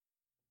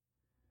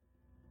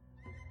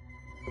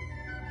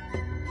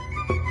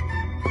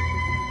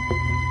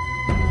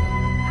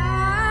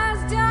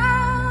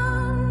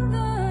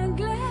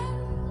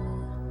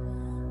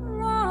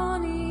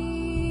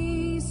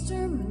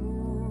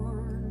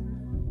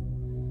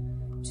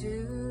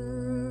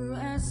to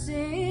a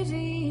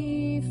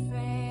city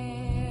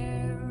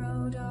fair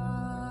rode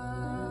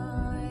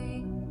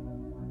I.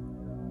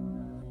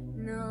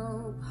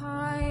 No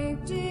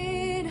pipe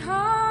did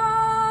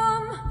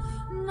hum,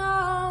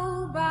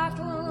 no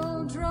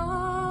battle drum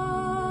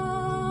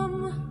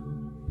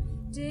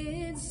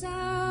did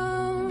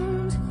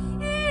sound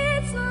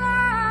its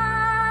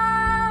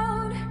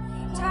loud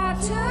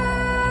tattoo.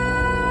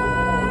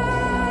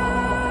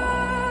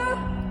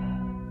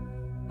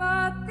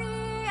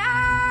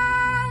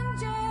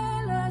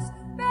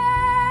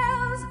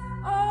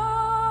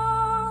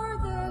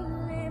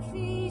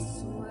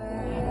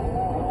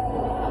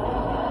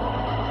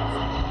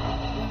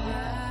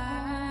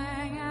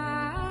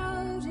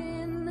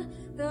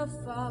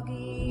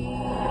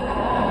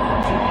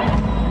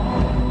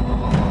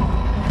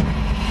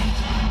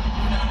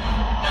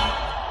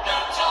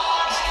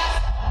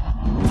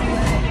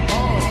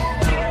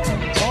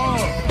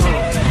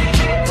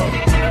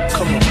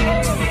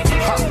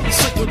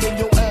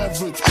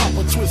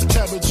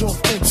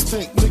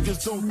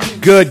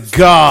 Good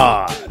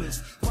God.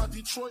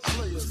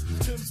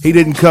 He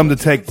didn't come to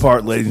take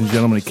part, ladies and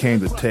gentlemen. He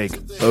came to take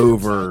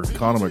over.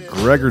 Conor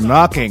McGregor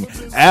knocking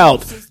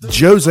out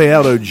Jose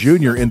Aldo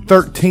Jr. in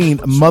 13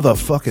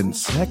 motherfucking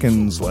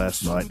seconds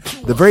last night.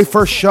 The very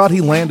first shot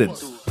he landed.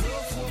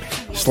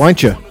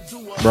 Slant you,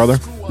 brother.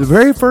 The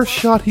very first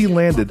shot he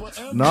landed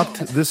knocked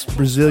this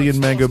Brazilian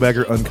mango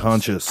bagger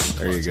unconscious.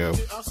 There you go.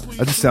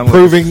 I just sound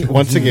proving like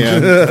once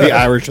again the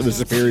Irish are the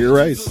superior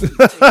race.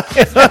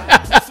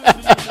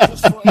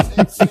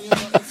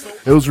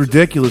 It was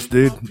ridiculous,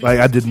 dude. Like,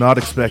 I did not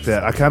expect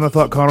that. I kind of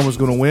thought Conor was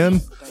going to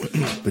win,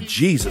 but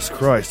Jesus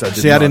Christ, I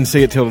didn't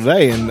see it till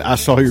today, and I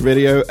saw your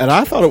video, and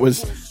I thought it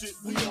was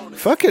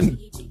fucking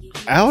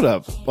out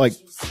of, like,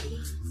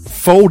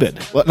 folded.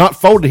 Well, not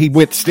folded, he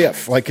went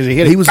stiff. Like, because he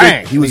hit it,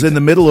 bang! He was in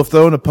the middle of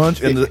throwing a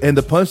punch, and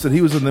the punch that he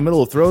was in the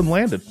middle of throwing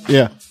landed.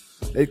 Yeah.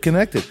 It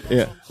connected.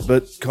 Yeah.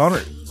 But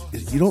Conor,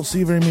 you don't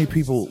see very many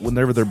people,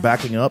 whenever they're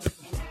backing up,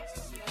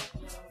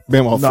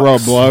 being able to throw a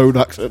blow,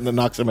 knock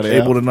somebody out.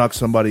 Able to knock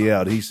somebody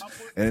out. And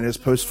in his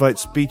post-fight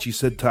speech, he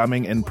said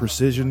timing and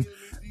precision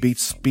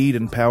beats speed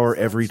and power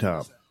every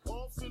time.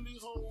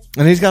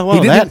 And he's got a lot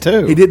of that,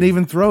 too. He didn't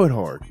even throw it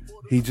hard.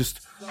 He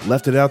just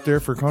left it out there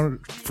for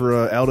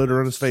Aldo to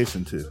run his face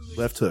into.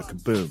 Left hook,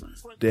 boom,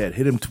 dead.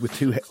 Hit him with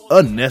two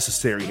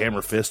unnecessary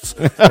hammer fists.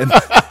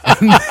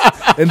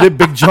 And then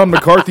Big John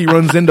McCarthy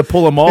runs in to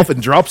pull him off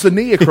and drops a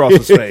knee across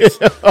his face.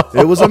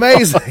 It was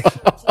amazing.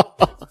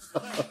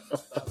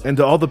 And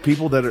to all the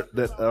people that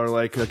are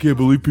like, I can't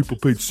believe people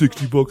paid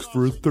 $60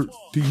 for a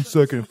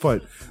 13-second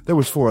fight. There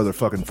was 4 other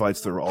fucking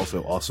fights that were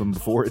also awesome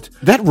before it.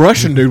 That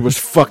Russian dude was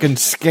fucking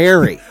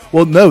scary.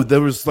 Well, no,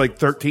 there was like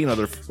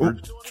 12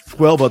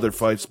 other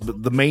fights.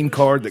 But the main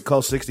card that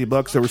cost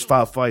 $60, there was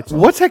 5 fights.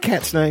 What's that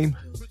cat's name?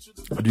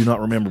 I do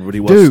not remember, but he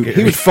was scary.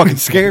 He was fucking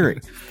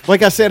scary.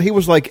 Like I said, he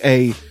was like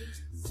a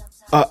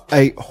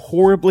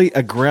horribly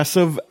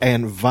aggressive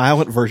and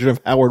violent version of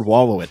Howard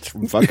Wolowitz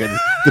from fucking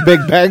The Big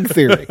Bang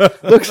Theory.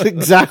 Looks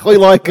exactly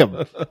like him.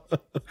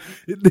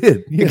 It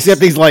did. Yes.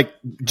 Except he's like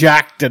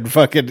jacked and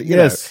fucking, you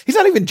know. Yes. He's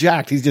not even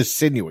jacked. He's just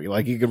sinewy.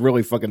 Like he could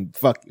really fucking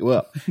fuck you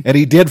up. And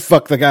he did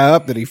fuck the guy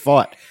up that he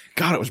fought.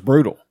 God, it was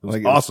brutal. It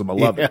was awesome. I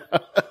love it.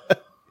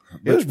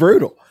 It was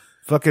brutal.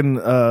 Fucking,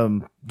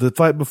 the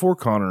fight before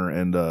Conor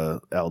and,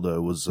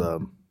 Aldo was,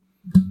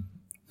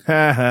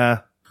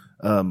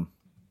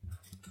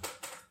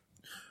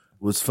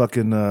 was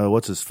fucking,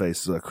 what's his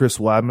face? Chris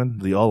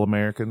Weidman, the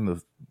All-American,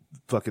 the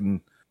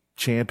fucking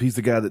champ. He's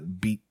the guy that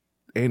beat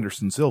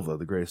Anderson Silva,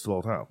 the greatest of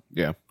all time.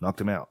 Yeah.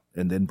 Knocked him out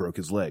and then broke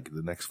his leg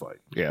the next fight.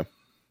 Yeah.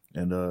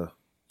 And,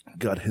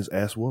 got his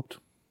ass whooped.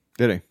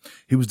 Did he?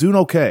 He was doing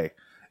okay.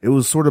 It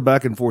was sort of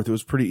back and forth. It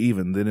was pretty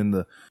even.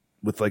 Then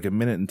with like 1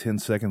 minute and 10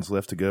 seconds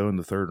left to go in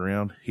the third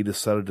round, he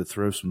decided to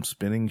throw some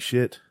spinning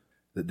shit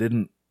that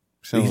didn't.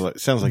 Sounds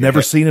like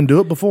never seen him do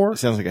it before. It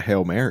sounds like a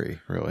Hail Mary,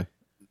 really.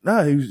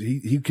 No,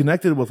 he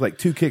connected with like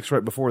 2 kicks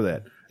right before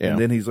that. Yeah. And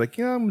then he's like,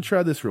 yeah, I'm going to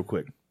try this real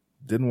quick.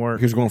 Didn't work.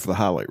 He was going for the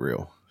highlight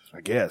reel.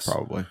 I guess.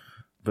 Probably.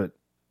 But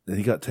then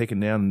he got taken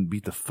down and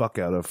beat the fuck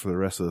out of for the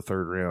rest of the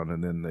third round.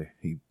 And then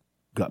he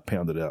got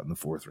pounded out in the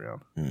fourth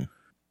round.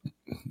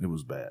 It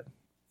was bad.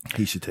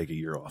 He should take a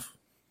year off.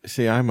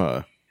 See, I'm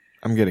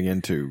getting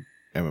into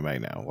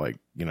MMA now. Like,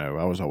 you know,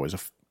 I was always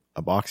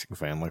a boxing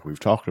fan like we've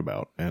talked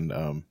about. And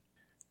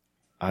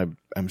I'm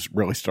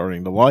really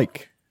starting to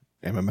like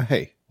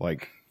MMA.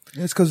 Like,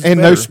 it's because in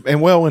no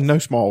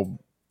small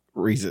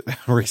reason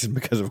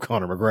because of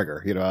Conor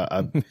McGregor. You know,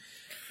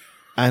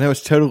 I know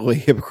it's totally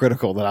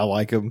hypocritical that I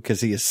like him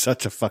because he is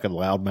such a fucking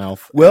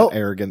loudmouth,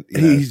 arrogant.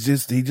 You know. He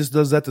just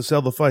does that to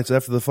sell the fights.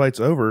 After the fight's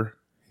over,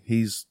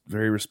 he's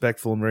very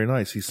respectful and very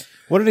nice.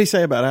 What did he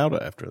say about Aldo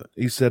after that?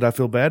 He said, "I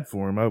feel bad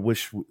for him. I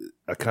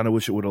kind of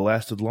wish it would have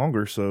lasted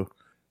longer, so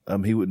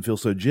he wouldn't feel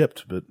so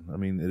gypped." But I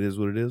mean, it is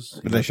what it is.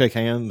 Did they shake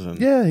hands?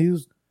 Yeah, he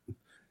was.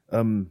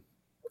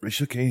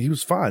 He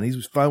was fine. He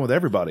was fine with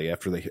everybody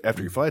after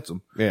he fights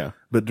them. Yeah.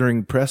 But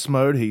during press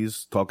mode,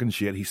 he's talking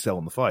shit. He's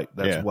selling the fight.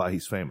 That's why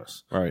he's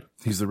famous. Right.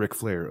 He's the Ric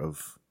Flair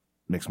of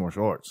mixed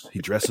martial arts. He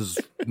dresses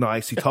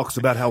nice. He talks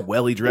about how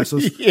well he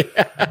dresses.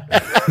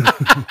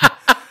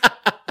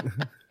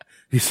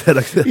 He said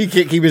he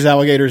can't keep his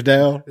alligators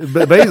down.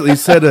 But basically, he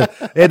said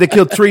he had to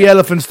kill 3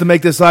 elephants to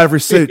make this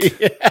ivory suit.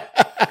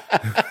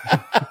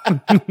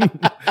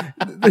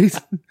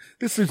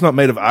 This suit's not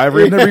made of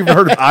ivory. I've never even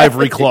heard of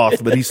ivory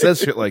cloth, but he says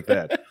shit like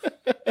that.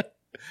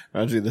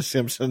 Reminds me of The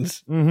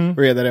Simpsons, where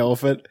he had that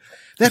elephant.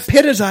 That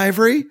pit is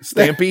ivory.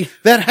 Stampy.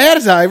 That hat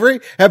is ivory.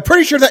 I'm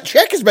pretty sure that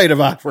check is made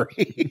of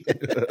ivory.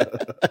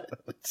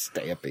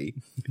 Stampy.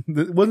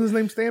 Wasn't his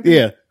name Stampy?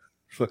 Yeah.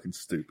 Fucking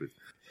stupid.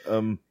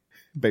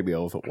 Baby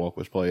Elephant Walk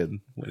was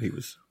playing when he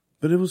was.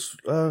 But it was,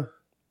 I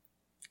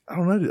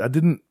don't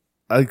know.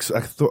 I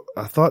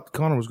thought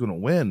Conor was going to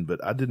win,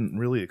 but I didn't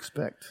really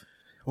expect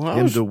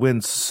him to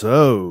win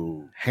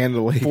so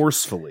handily,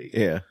 forcefully.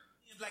 Yeah.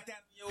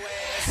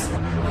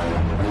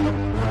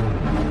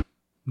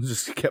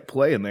 Just kept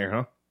playing there,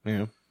 huh?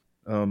 Yeah.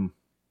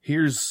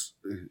 Here's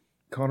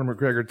Conor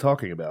McGregor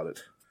talking about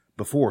it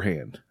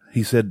beforehand.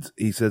 He says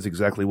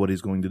exactly what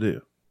he's going to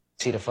do.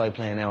 See the fight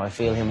playing now. I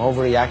feel him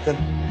overreacting,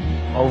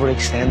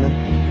 overextending,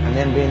 and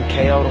then being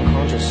KO'd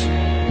unconscious.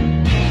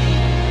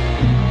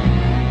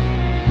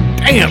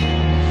 Damn!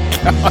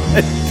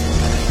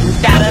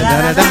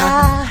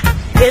 Da-da-da-da-da.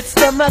 It's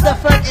the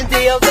motherfucking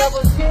deal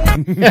double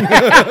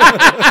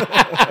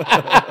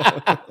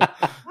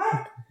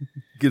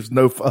Gives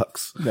no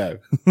fucks. No.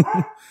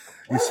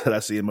 He said, I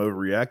see him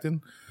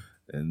overreacting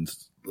and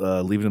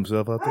leaving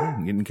himself out there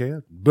and getting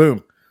KO'd.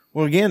 Boom.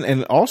 Well, again,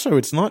 and also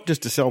it's not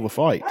just to sell the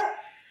fight.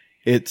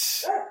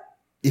 It's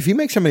if you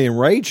make somebody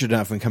enraged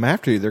enough and come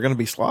after you, they're going to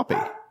be sloppy.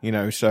 You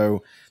know,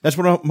 so that's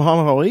what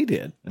Muhammad Ali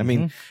did. I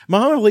mean,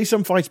 Muhammad Ali,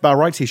 some fights by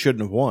rights he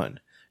shouldn't have won.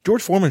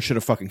 George Foreman should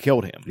have fucking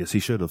killed him. Yes, he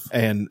should have.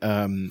 And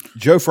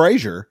Joe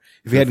Frazier,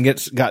 if he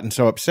hadn't gotten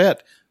so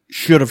upset,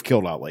 should have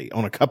killed Ali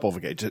on a couple of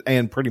occasions,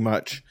 and pretty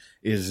much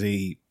is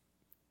the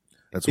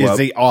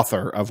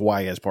author of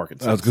why he has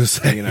Parkinson's. I was going to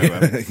say, you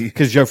know,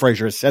 because Joe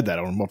Frazier has said that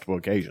on multiple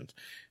occasions.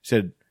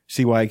 Said,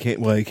 see why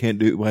he can't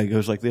do it, why he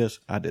goes like this.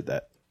 I did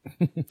that.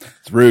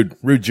 It's rude,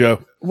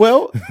 Joe.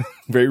 Well,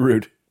 very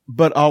rude.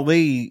 But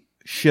Ali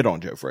shit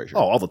on Joe Frazier.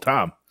 Oh, all the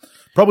time.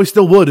 Probably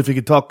still would if he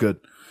could talk good.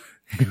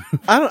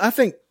 I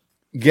think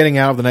getting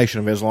out of the Nation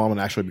of Islam and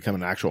actually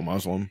becoming an actual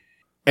Muslim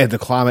and the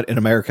climate in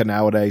America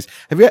nowadays.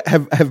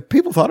 Have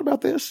people thought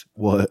about this?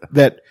 What?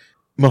 That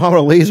Muhammad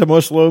Ali is a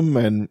Muslim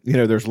and, you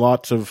know, there's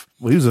lots of.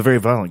 Well, he was a very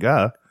violent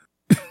guy.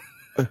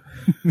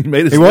 He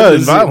made his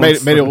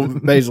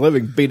made his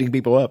living beating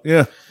people up.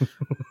 Yeah.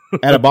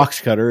 Add a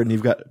box cutter and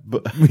you've got.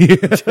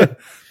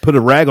 Put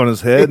a rag on his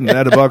head and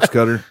add a box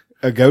cutter.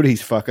 A goat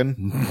he's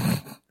fucking.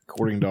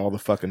 According to all the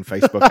fucking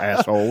Facebook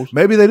assholes.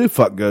 Maybe they do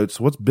fuck goats.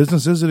 What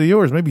business is it of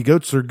yours? Maybe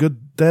goats are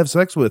good to have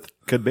sex with.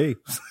 Could be.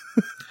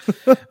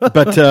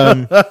 But,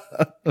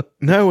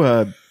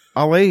 no,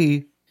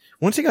 Ali,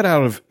 once he got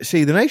out of,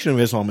 see, the Nation of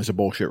Islam is a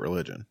bullshit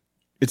religion.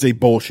 It's a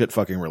bullshit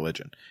fucking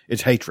religion.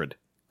 It's hatred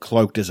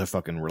cloaked as a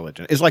fucking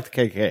religion. It's like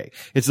the KKK.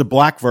 It's the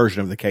black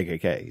version of the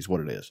KKK is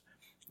what it is.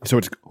 So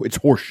it's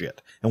horseshit.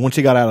 And once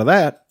he got out of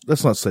that.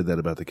 Let's not say that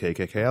about the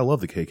KKK. I love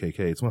the KKK.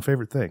 It's my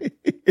favorite thing.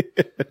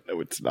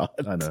 No, it's not.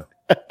 I know.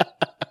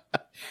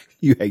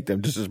 You hate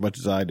them just as much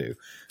as I do.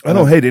 I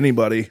don't hate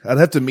anybody. I'd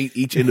have to meet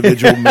each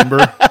individual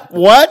member.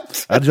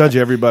 What? I judge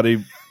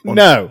everybody on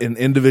an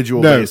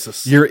individual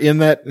basis. You're in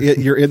that.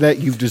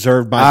 You've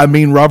deserved my. I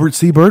mean, Robert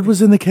C. Byrd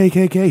was in the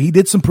KKK. He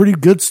did some pretty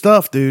good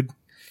stuff, dude.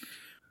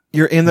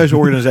 You're in those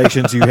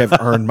organizations. You have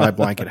earned my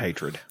blanket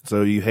hatred.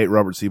 So you hate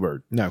Robert C.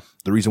 Byrd? No.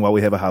 The reason why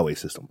we have a highway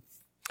system.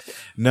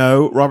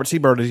 No, Robert C.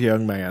 Byrd as a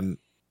young man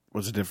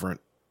was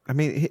different. I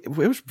mean, it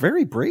was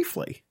very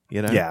briefly,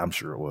 you know? Yeah, I'm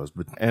sure it was,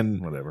 but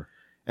whatever.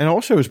 And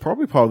also it was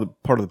probably part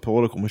of the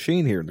political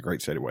machine here in the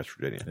great state of West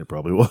Virginia. It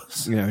probably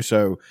was. You know,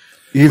 so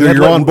either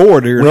you're on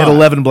board or you're not. We had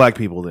 11 black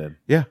people then.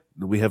 Yeah.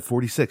 We have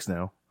 46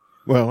 now.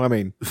 Well, I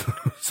mean,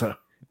 so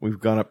we've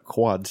gone up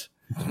quads.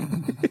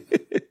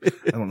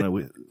 I don't know.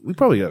 We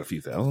probably got a few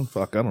thousand.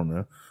 Fuck, I don't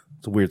know.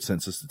 It's a weird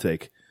census to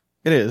take.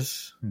 It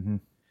is. Mm-hmm.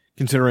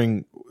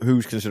 Considering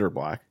who's considered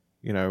black,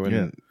 you know.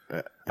 And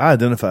I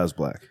identify as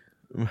black.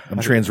 I'm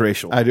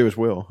transracial. I do as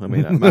well. I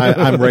mean,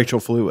 I'm racial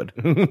fluid.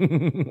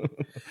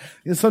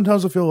 Yeah,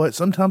 sometimes I feel white.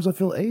 Sometimes I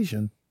feel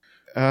Asian.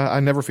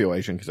 I never feel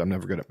Asian because I'm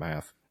never good at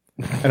math.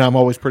 And I'm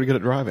always pretty good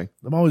at driving.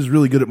 I'm always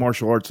really good at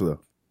martial arts, though.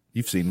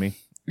 You've seen me.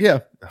 Yeah.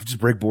 I just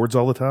break boards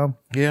all the time.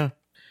 Yeah.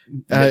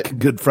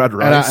 Good fried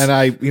rice. And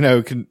I you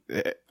know,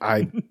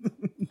 I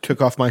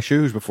took off my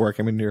shoes before I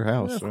came into your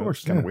house. Yeah, of so course.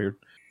 It's kind of weird.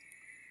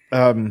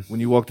 When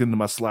you walked into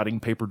my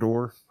sliding paper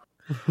door.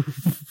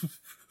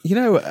 You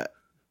know,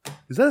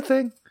 is that a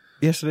thing?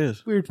 Yes, it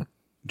is. Weird.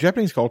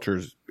 Japanese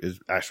culture is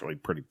actually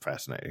pretty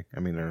fascinating. I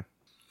mean,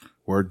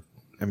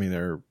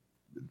 they're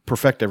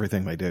perfect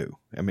everything they do.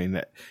 I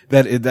mean,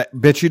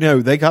 but you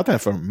know, they got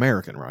that from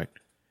American, right?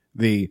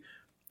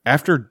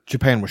 After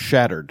Japan was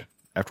shattered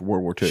after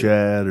World War II.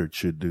 Chad or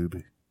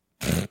Chidoobie.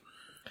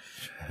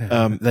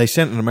 They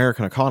sent an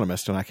American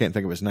economist, and I can't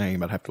think of his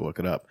name. I'd have to look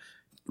it up.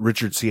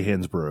 Richard C.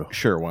 Hansborough.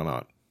 Sure, why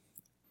not?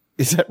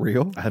 Is that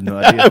real? I have no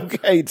idea.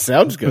 Okay, it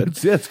sounds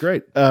good. Yeah, it's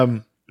great.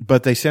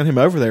 But they sent him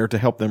over there to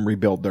help them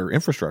rebuild their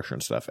infrastructure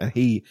and stuff. And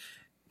he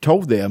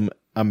told them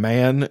a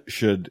man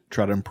should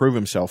try to improve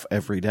himself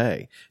every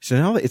day. So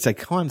now it's a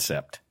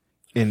concept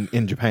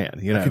in Japan,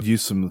 you know. I could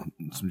use some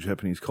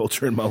Japanese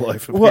culture in my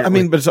life. Well, I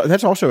mean, but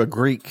that's also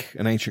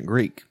an ancient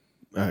Greek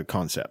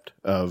concept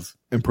of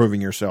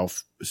improving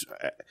yourself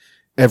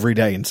every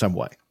day in some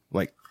way,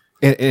 like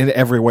in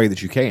every way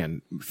that you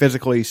can,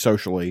 physically,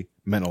 socially,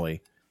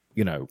 mentally,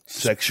 you know,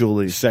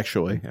 sexually.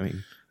 I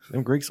mean,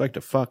 them Greeks like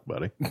to fuck,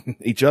 buddy.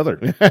 Each other.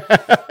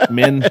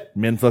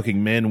 men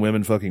fucking men,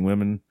 women fucking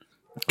women,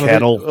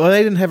 cattle. Well,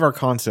 they didn't have our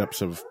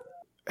concepts of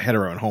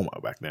hetero and homo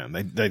back then.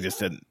 They just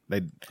didn't.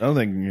 I don't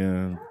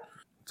think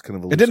it's kind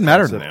of a it didn't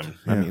matter to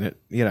concept. them. I mean,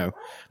 you know,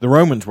 the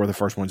Romans were the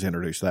first ones to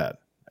introduce that,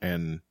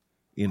 and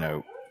you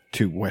know,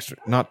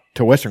 not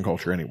to Western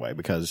culture anyway,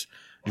 because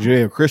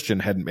Judeo-Christian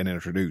hadn't been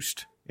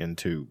introduced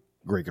into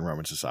Greek and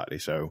Roman society,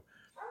 so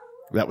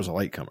that was a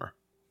latecomer.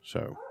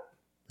 So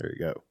there you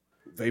go.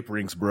 Vape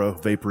rings, bro.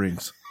 Vape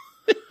rings.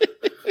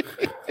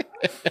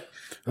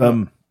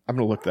 I'm going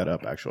to look that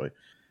up, actually.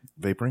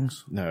 Vape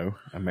rings? No.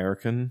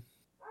 American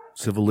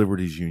Civil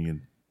Liberties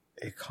Union.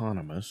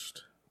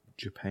 Economist,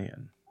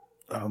 Japan.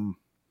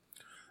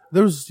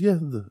 There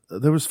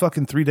was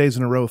fucking 3 days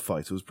in a row of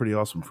fights. It was pretty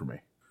awesome for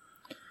me.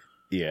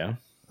 Yeah.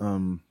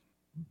 The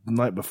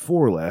night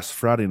before last,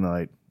 Friday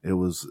night, it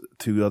was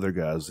two other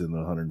guys in the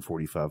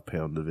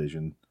 145-pound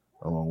division,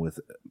 along with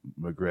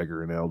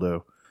McGregor and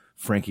Aldo.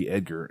 Frankie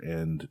Edgar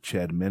and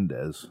Chad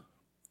Mendez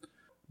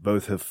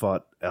both have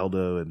fought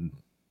Aldo,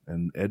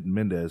 and Ed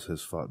Mendez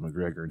has fought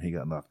McGregor, and he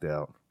got knocked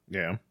out.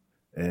 Yeah.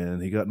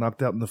 And he got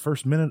knocked out in the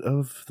first minute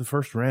of the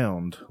first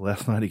round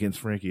last night against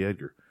Frankie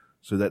Edgar.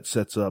 So that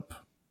sets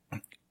up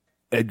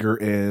Edgar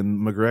and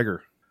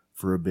McGregor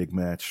for a big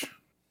match.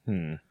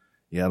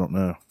 Yeah, I don't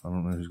know.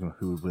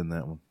 Who would win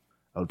that one.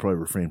 I would probably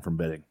refrain from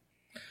betting.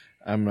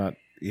 I'm not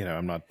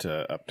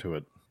up to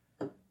it.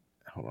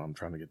 Hold on, I'm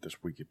trying to get this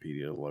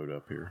Wikipedia to load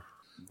up here.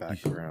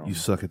 Background. You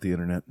suck at the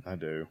internet. I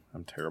do.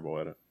 I'm terrible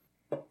at it.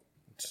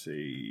 Let's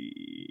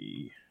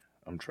see.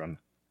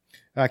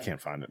 I can't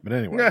find it. But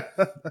anyway.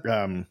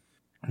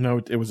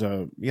 No, it was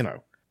I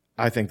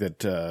think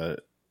that,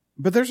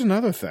 but there's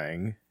another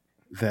thing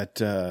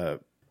that,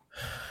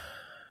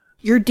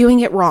 you're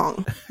doing it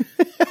wrong.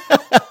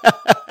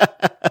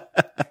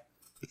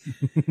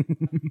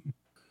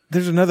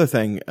 There's another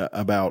thing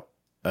about,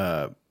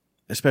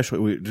 especially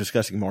we're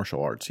discussing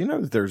martial arts. You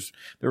know that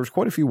there was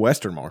quite a few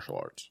Western martial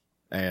arts,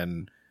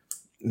 and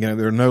you know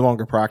they're no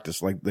longer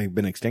practiced. Like they've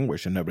been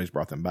extinguished, and nobody's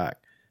brought them back.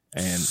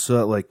 And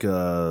so, like,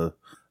 I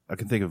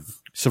can think of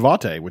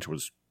Savate, which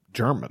was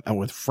German, and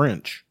with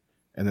French,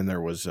 and then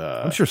there was.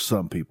 I'm sure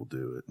some people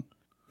do it.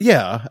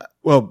 Yeah,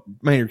 well,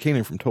 Maynard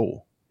Keenan from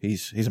Tool,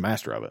 he's a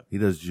master of it. He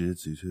does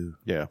jiu-jitsu too.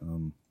 Yeah,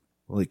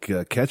 like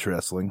catch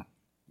wrestling.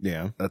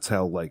 Yeah, that's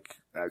how like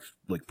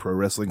pro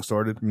wrestling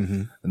started.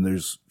 Mm-hmm. And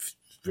there's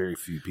very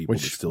few people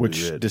that still do it.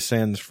 Which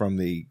descends from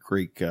the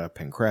Greek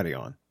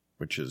pankration,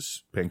 which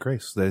is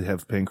pancrase. They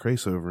have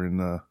pancrase over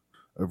in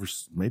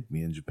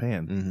maybe in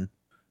Japan. Mm-hmm.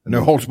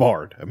 No holds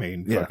barred. I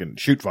mean, fucking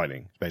shoot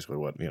fighting is basically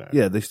what, you know.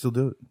 Yeah, they still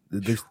do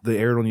it. They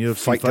aired on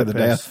UFC Fight to the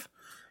death.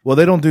 Well,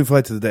 they don't do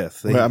fight to the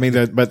death. Well, I mean,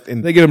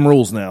 they give them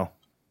rules now.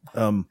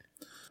 The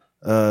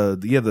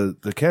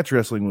catch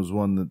wrestling was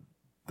one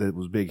that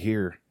was big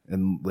here,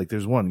 and like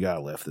there's one guy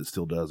left that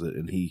still does it,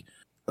 and he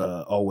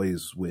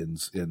always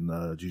wins in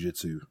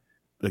jiu-jitsu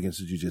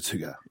against a jiu-jitsu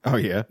guy. Oh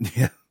yeah,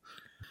 yeah.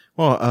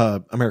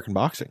 Well, American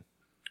boxing,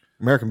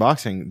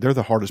 they're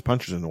the hardest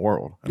punchers in the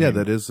world. I mean,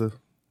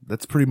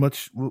 that's pretty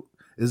much. Well,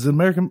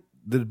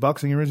 did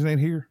boxing originate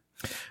here?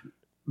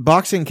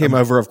 Boxing came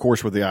over, of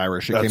course, with the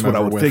Irish. It That's came what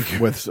over I would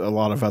think. with a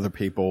lot of other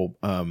people.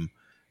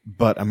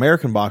 But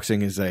American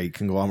boxing is a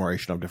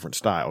conglomeration of different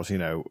styles. You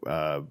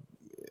know,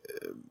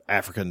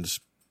 Africans,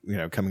 you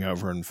know, coming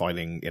over and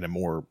fighting in a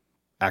more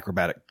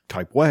acrobatic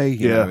type way.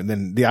 You know, and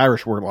then the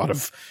Irish were a lot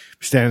of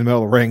stand in the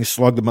middle of the ring,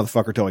 slug the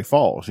motherfucker till he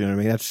falls. You know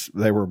what I mean?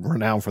 They were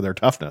renowned for their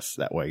toughness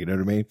that way. You know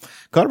what I mean?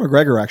 Conor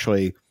McGregor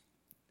actually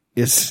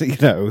is, you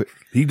know,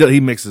 he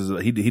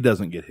mixes. He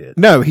doesn't get hit.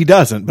 No, he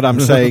doesn't. But I'm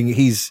saying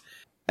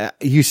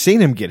you've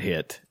seen him get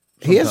hit.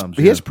 Sometimes,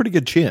 he has pretty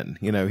good chin.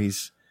 You know,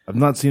 I've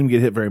not seen him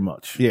get hit very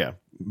much. Yeah,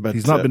 but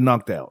he's not been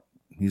knocked out.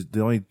 His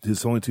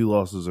only two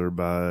losses are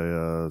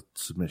by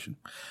submission.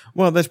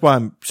 Well, that's why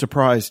I'm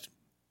surprised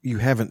you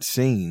haven't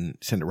seen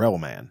Cinderella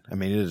Man. I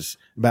mean, it is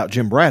about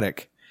Jim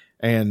Braddock,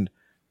 and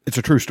it's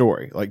a true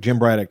story. Like Jim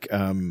Braddock,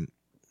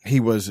 he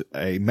was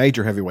a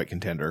major heavyweight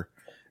contender,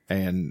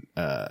 and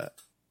right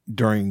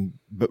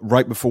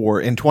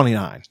before in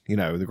 29, you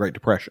know, the Great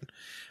Depression,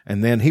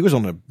 and then he was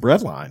on the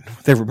breadline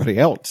with everybody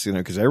else, you know,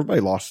 because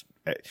everybody lost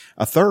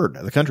a third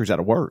of the country's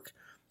out of work.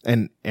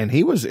 And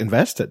he was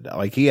invested.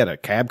 Like he had a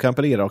cab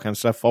company and all kinds of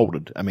stuff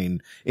folded. I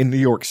mean, in New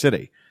York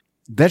City,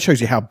 that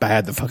shows you how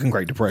bad the fucking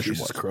Great Depression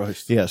Jesus was.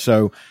 Christ. Yeah.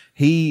 So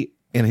he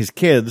and his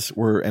kids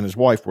and his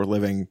wife were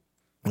living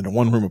in a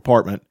 1-room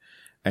apartment,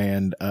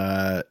 and,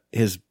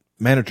 his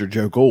manager,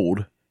 Joe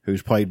Gould,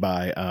 who's played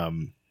by,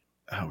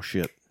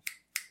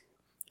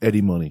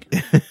 Eddie Money.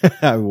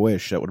 I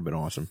wish that would have been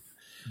awesome.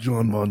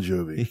 John Bon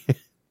Jovi.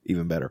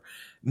 Even better.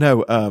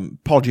 No,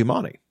 Paul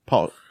Giamatti.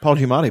 Paul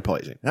Giamatti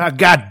plays him. Ah,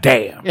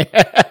 goddamn.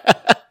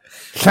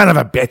 Son of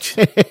a bitch.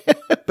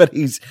 But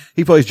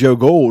he plays Joe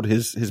Gould,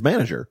 his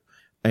manager.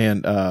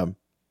 And,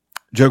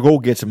 Joe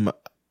Gould gets him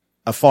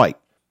a fight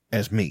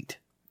as meat.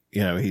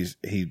 You know, he's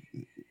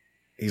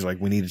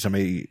like, we needed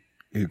somebody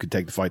who could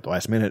take the fight the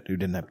last minute, who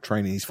didn't have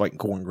training. He's fighting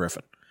Corn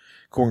Griffin.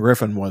 Corn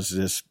Griffin was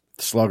this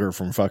slugger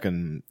from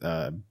fucking,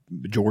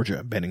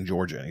 Georgia, Benning,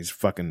 Georgia. He's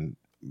fucking,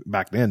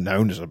 back then,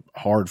 known as a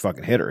hard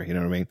fucking hitter. You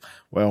know what I mean?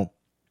 Well,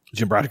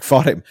 Jim Braddock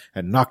fought him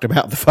and knocked him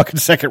out in the fucking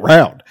second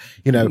round.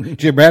 You know,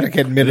 Jim Braddock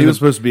had admitted he was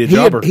supposed to be a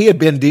jobber. He had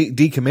been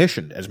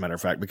decommissioned, as a matter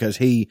of fact, because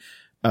his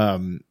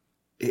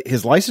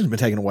license had been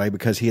taken away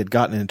because he had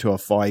gotten into a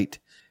fight,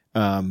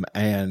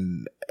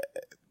 and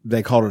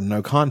they called it a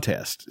no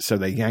contest. So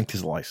they yanked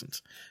his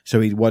license. So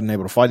he wasn't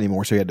able to fight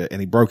anymore. So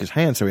he broke his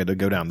hand. So he had to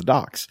go down the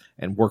docks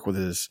and work with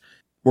his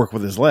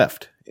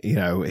left. You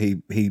know,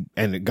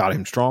 and it got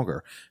him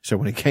stronger. So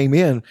when he came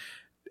in,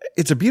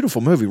 it's a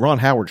beautiful movie. Ron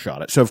Howard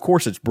shot it. So of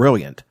course it's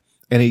brilliant.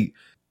 And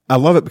I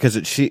love it because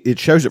it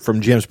shows it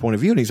from Jim's point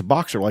of view. And he's a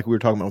boxer, like we were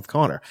talking about with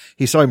Connor.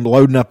 He saw him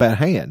loading up that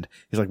hand.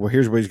 He's like, well,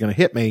 here's where he's going to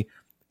hit me.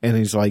 And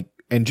he's like,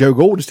 and Joe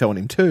Gould is telling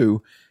him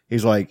too.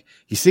 He's like,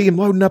 you see him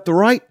loading up the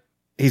right?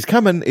 He's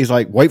coming. He's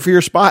like, wait for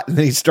your spot. And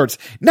then he starts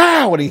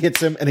now, and he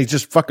hits him, and he's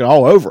just fucking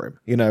all over him,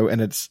 you know, and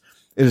it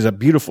is a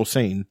beautiful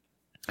scene.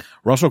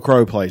 Russell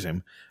Crowe plays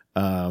him.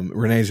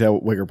 Renee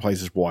Zellweger plays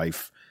his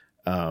wife.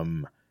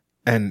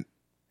 And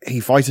he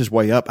fights his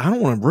way up. I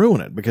don't want to ruin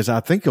it because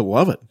I think you'll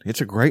love it.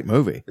 It's a great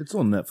movie. It's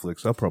on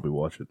Netflix. I'll probably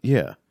watch it.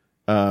 Yeah.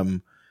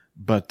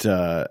 But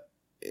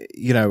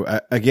you know,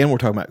 again, we're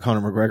talking about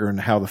Conor McGregor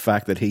and how the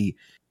fact that he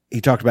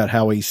talked about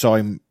how he saw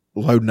him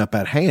loading up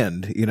that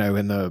hand, you know,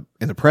 in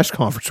the press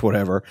conference,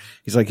 whatever.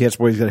 He's like, that's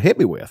what he's going to hit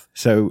me with.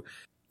 So,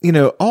 you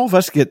know, all of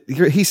us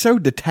he's so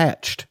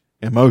detached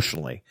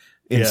emotionally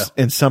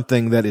in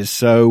something that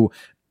is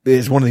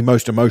one of the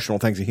most emotional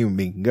things a human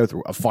being can go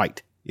through, a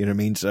fight. You know what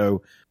I mean?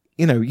 So,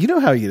 you know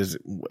how he is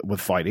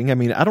with fighting. I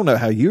mean, I don't know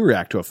how you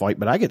react to a fight,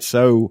 but I get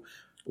so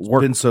It's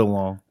been so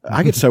long.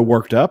 I get so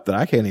worked up that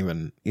I can't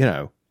even, you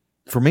know,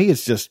 for me,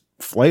 it's just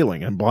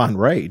flailing and blind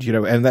rage, you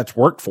know, and that's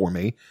worked for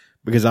me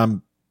because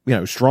I'm, you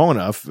know, strong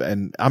enough,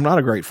 and I'm not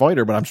a great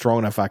fighter, but I'm strong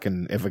enough.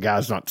 If a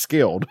guy's not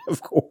skilled,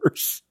 of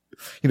course,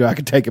 you know, I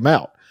can take him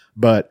out,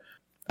 but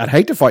I'd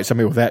hate to fight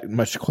somebody with that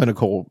much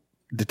clinical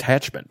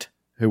detachment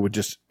who would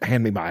just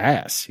hand me my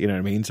ass. You know what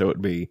I mean? So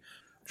it'd be,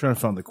 I'm trying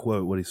to find the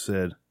quote, what he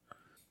said,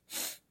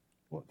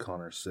 what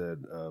Connor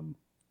said,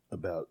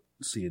 about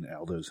seeing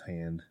Aldo's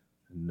hand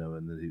and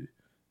knowing that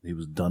he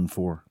was done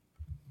for.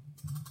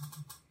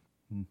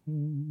 I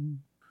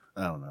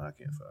don't know. I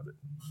can't find it.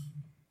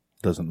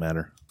 Doesn't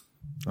matter.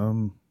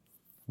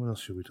 What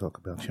else should we talk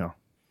about, y'all?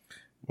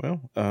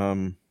 well,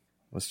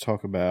 let's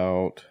talk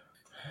about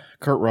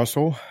Kurt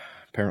Russell,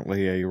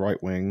 apparently a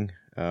right wing,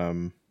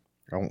 I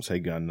won't say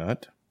gun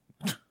nut.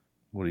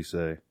 What did he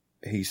say?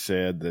 He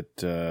said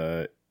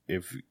that,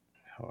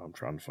 I'm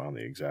trying to find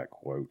the exact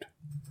quote.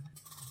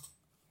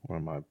 One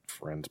of my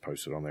friends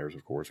posted on theirs,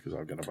 of course, because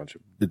I've got a bunch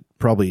of It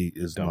probably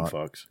is dumb not.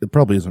 fucks. It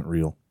probably isn't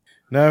real.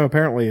 No,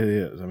 apparently it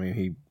is. I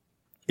mean,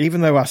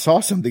 even though I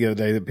saw something the other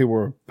day that people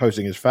were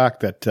posting as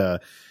fact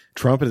that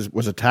Trump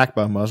was attacked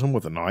by a Muslim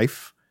with a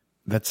knife,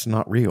 that's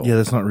not real. Yeah,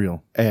 that's not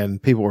real.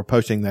 And people were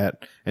posting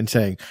that and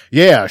saying,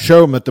 yeah,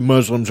 show them that the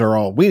Muslims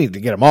we need to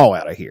get them all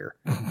out of here.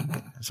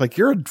 It's like,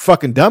 you're a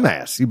fucking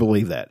dumbass. You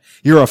believe that.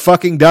 You're a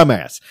fucking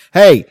dumbass.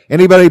 Hey,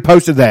 anybody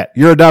posted that,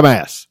 you're a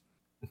dumbass.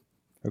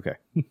 Okay.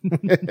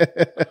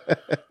 That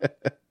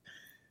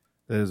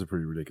is a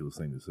pretty ridiculous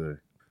thing to say.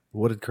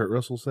 What did Kurt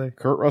Russell say?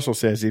 Kurt Russell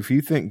says, if you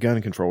think gun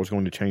control is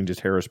going to change a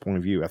terrorist point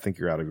of view, I think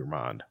you're out of your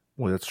mind.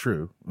 Well, that's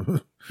true.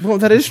 Well,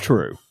 that is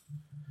true.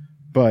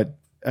 But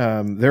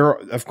they're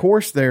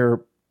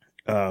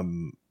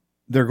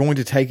going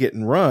to take it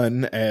and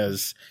run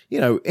as,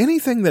 you know,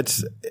 anything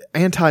that's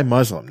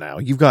anti-Muslim now.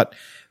 You've got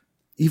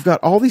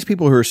all these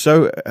people who are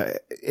so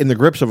in the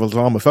grips of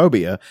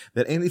Islamophobia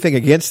that anything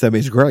against them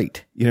is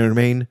great. You know what I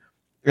mean?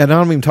 And I'm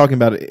not even talking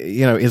about,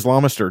 you know,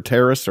 Islamists or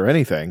terrorists or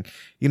anything.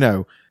 You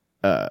know,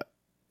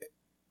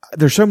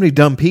 there's so many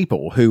dumb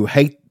people who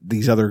hate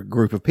these other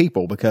group of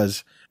people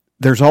because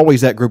there's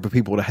always that group of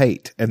people to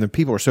hate, and the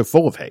people are so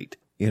full of hate,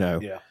 you know.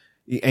 Yeah.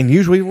 And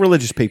usually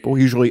religious people,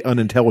 usually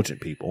unintelligent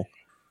people,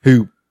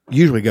 who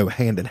usually go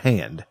hand in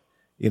hand.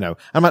 You know,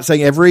 I'm not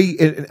saying every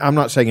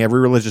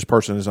religious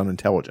person is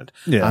unintelligent.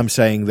 Yeah. I'm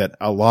saying that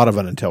a lot of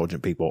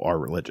unintelligent people are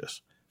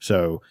religious.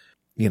 So,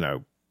 you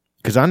know,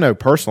 because I know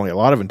personally a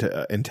lot of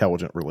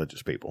intelligent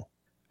religious people,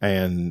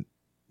 and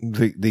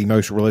the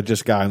most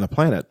religious guy on the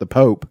planet, the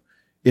Pope,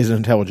 is an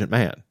intelligent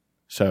man.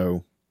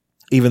 So,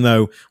 Even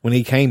though when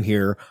he came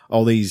here,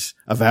 all these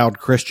avowed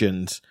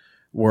Christians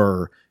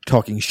were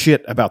talking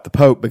shit about the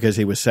Pope because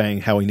he was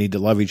saying how we need to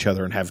love each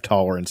other and have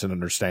tolerance and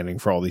understanding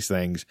for all these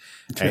things.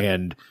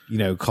 And,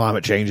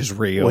 climate change is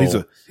real.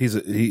 Well, he's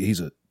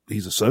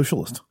a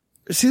socialist.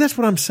 See, that's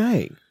what I'm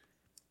saying.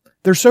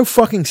 They're so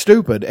fucking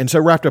stupid and so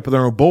wrapped up in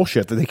their own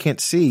bullshit that they can't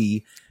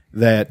see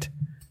that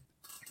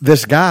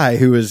this guy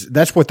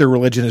that's what their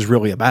religion is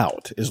really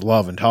about, is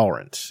love and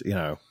tolerance.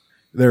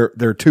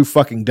 They're too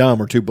fucking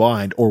dumb or too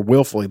blind or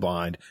willfully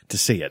blind to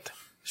see it.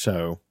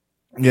 So,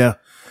 yeah.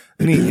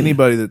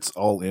 Anybody that's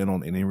all in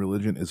on any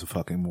religion is a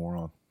fucking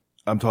moron.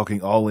 I'm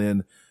talking all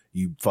in.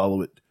 You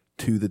follow it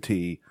to the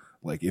T.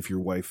 Like if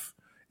your wife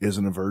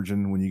isn't a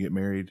virgin when you get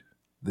married,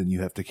 then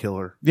you have to kill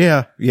her.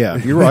 Yeah,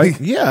 you're right.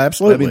 Yeah,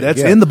 absolutely. I mean,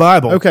 that's in the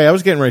Bible. Okay, I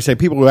was getting ready to say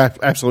people who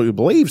absolutely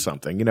believe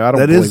something. I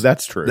don't believe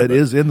that's true. That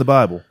is in the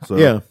Bible. So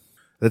yeah,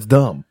 that's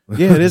dumb.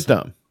 Yeah, it is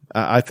dumb.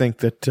 I think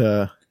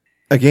that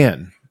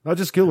again, not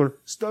just kill her,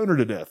 stone her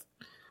to death.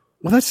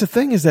 Well, that's the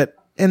thing is that,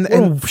 and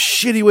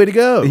shitty way to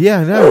go. Yeah,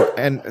 I know,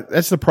 and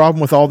that's the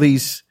problem with all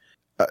these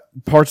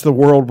parts of the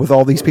world with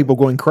all these people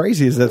going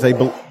crazy is that they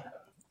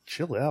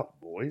chill out,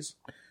 boys.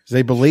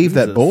 They believe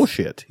that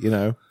bullshit.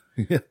 Yeah.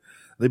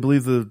 They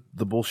believe the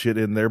bullshit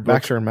in their book.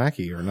 Baxter and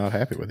Mackey are not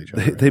happy with each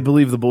other. They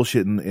believe the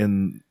bullshit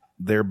in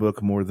their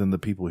book more than the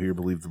people here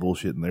believe the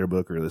bullshit in their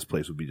book, or this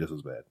place would be just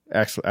as bad.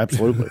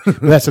 Absolutely.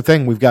 But that's the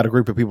thing. We've got a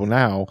group of people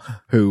now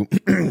who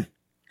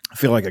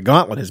feel like a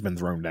gauntlet has been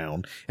thrown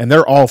down, and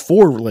they're all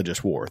for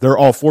religious war. They're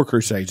all for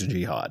crusades and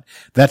jihad.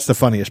 That's the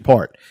funniest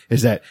part,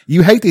 is that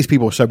you hate these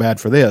people so bad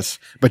for this,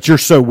 but you're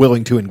so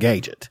willing to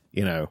engage it,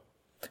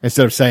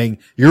 instead of saying,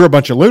 you're a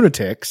bunch of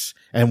lunatics,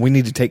 and we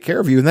need to take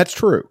care of you, and that's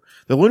true.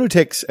 The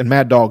lunatics and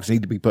mad dogs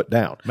need to be put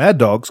down. Mad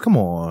dogs, come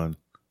on.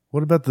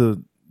 What about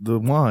the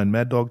wine,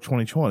 Mad Dog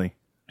 2020?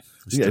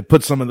 Yeah,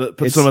 put some of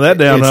that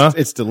down, huh?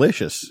 It's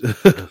delicious.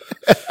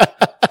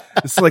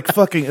 It's like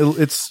fucking.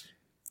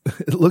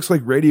 It looks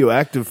like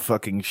radioactive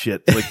fucking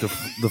shit. Like the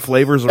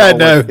flavors are all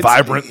like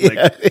vibrant.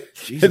 Yeah, like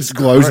it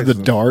glows in the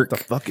dark. What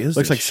the fuck is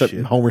looks this like shit?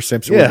 something Homer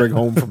Simpson would bring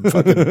home from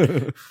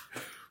fucking.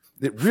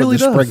 It really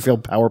from the does.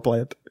 Springfield power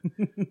plant.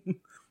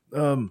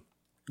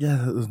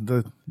 Yeah,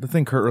 the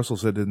thing Kurt Russell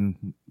said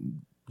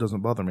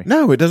doesn't bother me.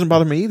 No, it doesn't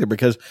bother me either,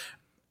 because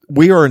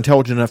we are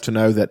intelligent enough to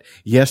know that,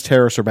 yes,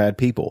 terrorists are bad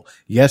people.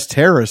 Yes,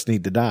 terrorists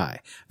need to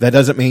die. That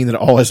doesn't mean that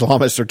all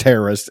Islamists are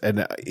terrorists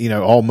and,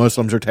 all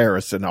Muslims are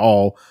terrorists and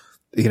all,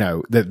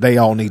 that they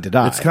all need to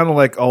die. It's kind of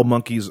like all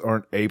monkeys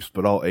aren't apes,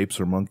 but all apes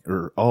are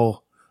or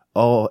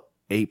all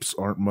apes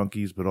aren't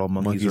monkeys, but all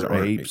monkeys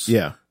are apes.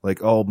 Yeah.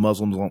 Like all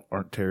Muslims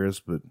aren't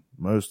terrorists, but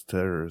most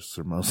terrorists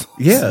are Muslims.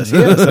 Yes.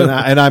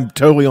 And I'm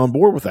totally on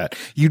board with that.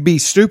 You'd be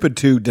stupid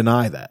to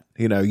deny that.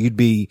 You'd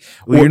be,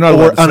 you're not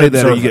allowed to say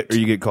that or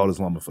you get called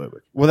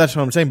Islamophobic. Well, that's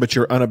what I'm saying, but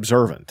you're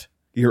unobservant.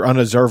 You're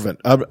unobservant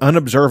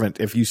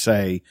if you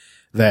say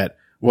that,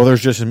 well,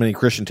 there's just as many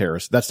Christian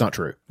terrorists. That's not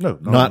true. No,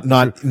 not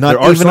there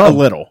are even some. a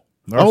little.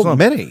 Some.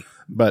 Many,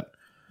 but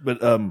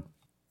I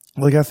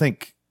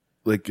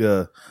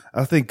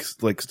think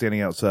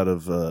standing outside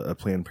of a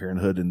Planned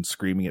Parenthood and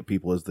screaming at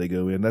people as they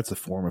go in, that's a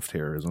form of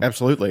terrorism.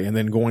 Absolutely. And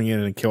then going in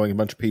and killing a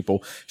bunch of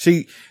people.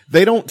 See,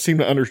 they don't seem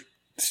to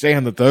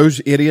understand that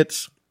those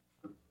idiots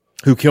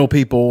who kill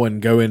people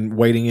and go in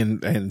waiting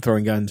and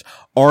throwing guns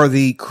are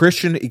the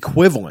Christian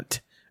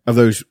equivalent of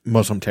those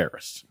Muslim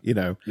terrorists.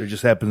 There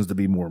just happens to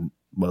be more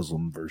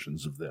Muslim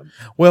versions of them.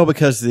 Well,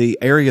 because the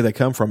area they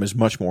come from is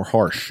much more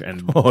harsh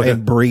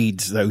and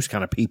breeds those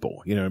kind of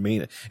people. You know what I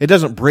mean? It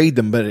doesn't breed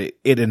them, but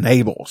it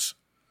enables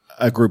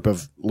a group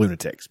of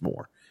lunatics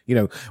more.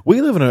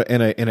 We live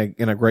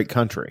in a great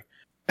country.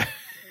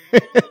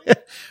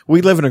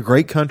 We live in a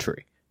great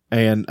country,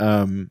 and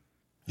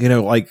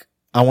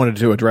I wanted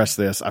to address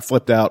this. I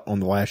flipped out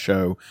on the last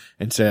show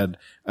and said,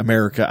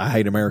 "America, I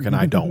hate America," and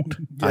I don't.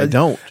 I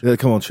don't. Yeah,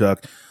 come on,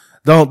 Chuck.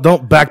 Don't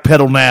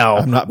backpedal now.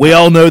 I'm not. We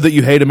all know that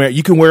you hate America.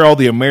 You can wear all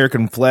the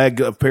American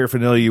flag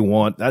paraphernalia you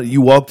want.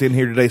 You walked in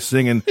here today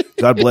singing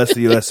 "God Bless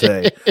the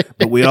USA,"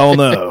 but we all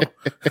know.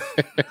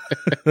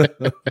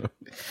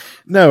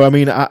 No, I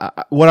mean,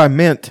 what I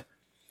meant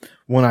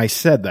when I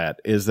said that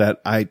is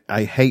that I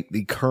hate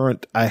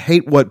I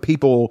hate what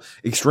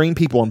extreme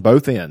people on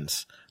both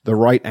ends, the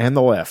right and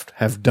the left,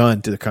 have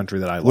done to the country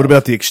that I love. What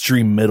about the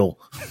extreme middle?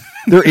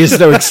 There is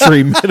no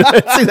extreme middle.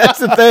 See, that's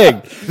the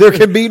thing. There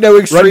can be no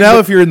extreme. Right now,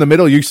 if you're in the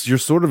middle, you're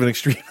sort of an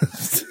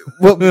extremist.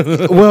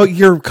 well,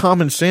 your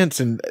common sense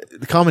and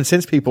the common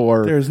sense people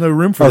are. There's no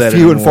room for that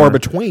few anymore. And far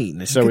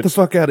between. So get the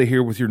fuck out of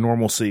here with your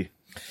normalcy.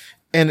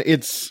 And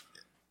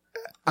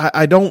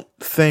I don't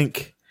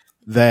think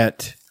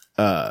that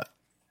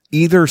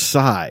either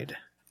side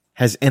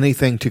has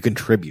anything to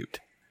contribute.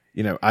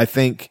 I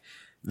think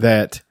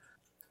that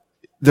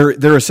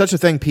there is such a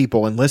thing,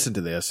 people, and listen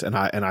to this, and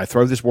I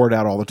throw this word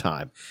out all the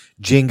time.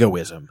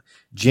 Jingoism.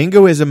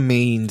 Jingoism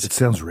means, it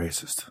sounds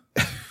racist.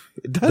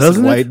 It does,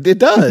 doesn't it? It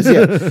does,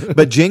 yeah.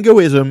 But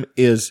jingoism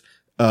is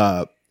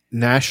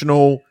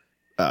national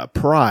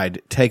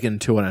pride taken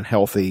to an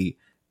unhealthy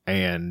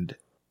and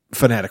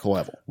fanatic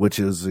level. which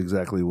is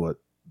exactly what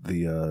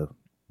the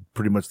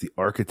pretty much the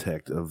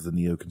architect of the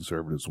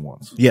neoconservatives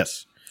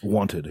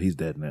wanted. He's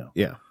dead now.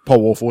 Yeah. Paul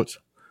Wolfowitz.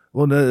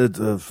 Well,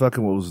 no,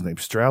 fucking what was his name?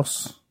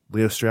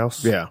 Leo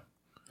Strauss. Yeah.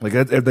 Like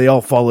they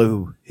all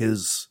follow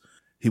his.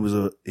 He was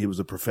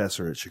a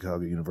professor at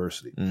Chicago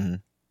University. Mm-hmm.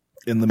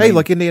 In the Hey,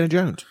 like Indiana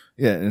Jones.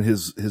 yeah, and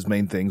his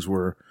main things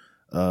were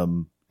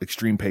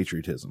extreme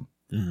patriotism,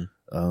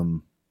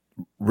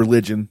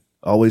 religion.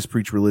 Always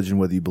preach religion,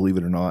 whether you believe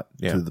it or not,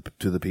 to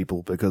the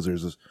people, because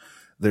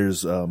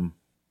there's a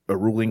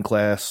ruling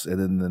class,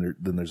 and then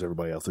there's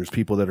everybody else. There's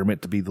people that are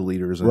meant to be the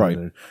leaders, and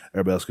then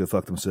everybody else go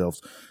fuck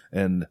themselves,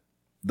 and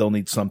they'll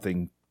need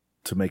something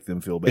to make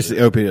them feel better. It's the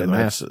opiate of the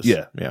masses.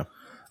 Yeah. Yeah.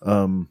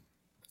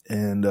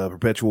 And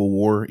perpetual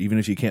war. Even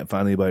if you can't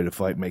find anybody to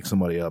fight, make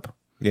somebody up.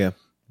 Yeah.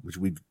 Which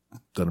we've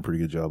done a pretty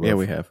good job of. Yeah,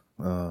 we have.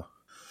 I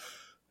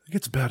think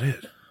it's about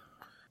it.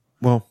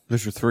 Well,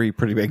 those are three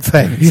pretty big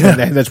things. Yeah.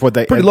 And that's what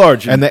they Pretty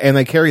large. and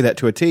they carry that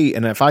to a T.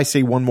 And if I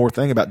see one more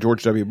thing about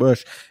George W.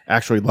 Bush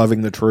actually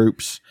loving the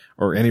troops,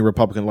 or any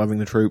Republican loving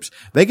the troops,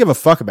 they give a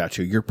fuck about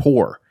you. You're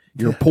poor.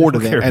 You're poor to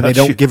them, and they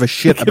don't give a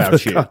shit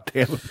about you.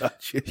 Goddamn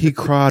about you. He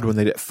cried when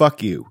they did.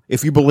 Fuck you.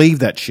 If you believe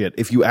that shit,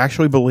 if you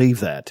actually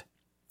believe that.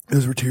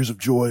 Those were tears of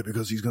joy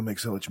because he's going to make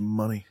so much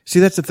money. See,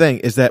 that's the thing,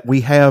 is that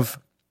we have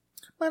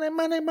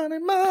Money.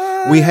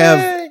 we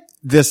have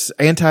this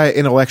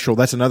anti-intellectual.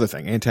 That's another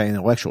thing,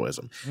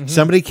 anti-intellectualism. Mm-hmm.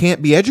 Somebody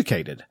can't be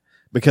educated,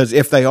 because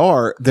if they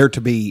are, they're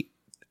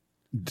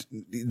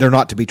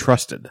not to be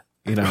trusted.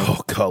 You know,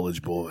 Oh,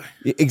 college boy.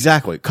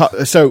 exactly.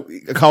 So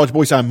college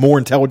boys, I'm more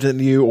intelligent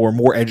than you or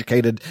more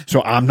educated,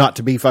 so I'm not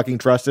to be fucking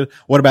trusted.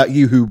 What about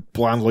you who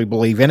blindly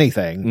believe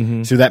anything?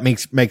 Mm-hmm. So that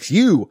makes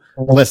you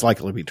less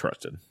likely to be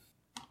trusted.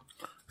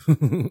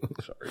 Sorry.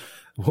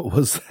 What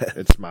was that?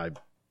 It's my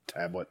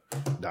tablet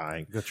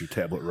dying. Got your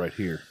tablet right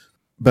here.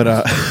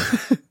 But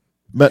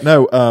but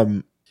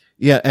no,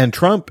 yeah, and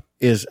Trump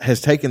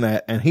has taken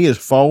that, and he is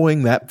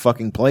following that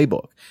fucking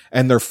playbook,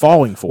 and they're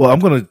falling for Well, it. I'm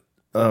going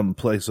to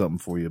play something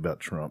for you about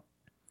Trump.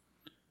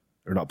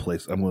 Or not play.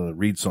 I'm going to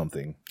read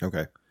something.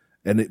 Okay.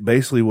 And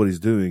basically what he's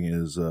doing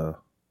is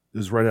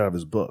right out of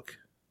his book,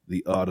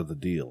 The Odd of the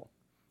Deal.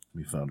 Let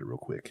me find it real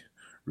quick.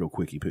 Real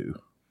quickie poo.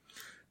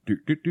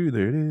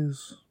 There it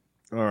is.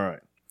 All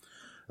right.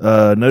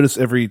 Notice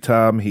every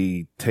time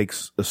he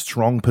takes a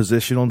strong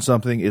position on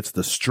something, it's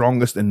the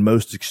strongest and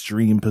most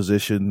extreme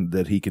position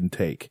that he can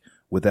take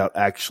without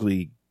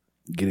actually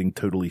getting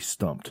totally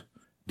stumped.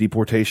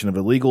 Deportation of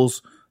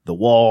illegals, the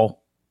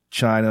wall,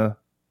 China,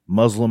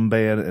 Muslim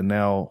ban, and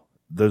now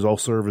those all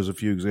serve as a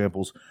few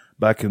examples.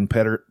 By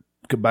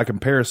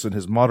comparison,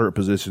 his moderate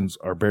positions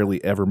are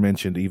barely ever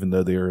mentioned, even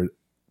though they are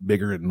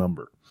bigger in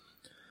number.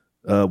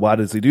 Why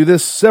does he do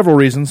this? Several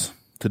reasons.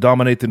 To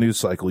dominate the news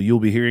cycle. You'll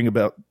be hearing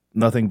about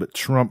nothing but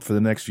Trump for the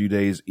next few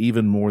days,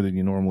 even more than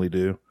you normally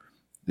do.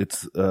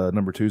 It's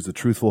number 2 is the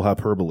truthful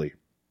hyperbole.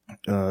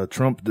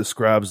 Trump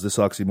describes this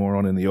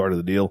oxymoron in The Art of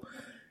the Deal.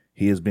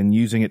 He has been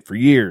using it for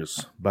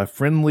years. Let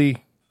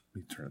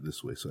me turn it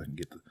this way so I can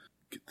get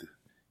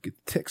the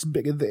text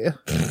bigger there.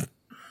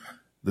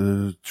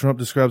 The Trump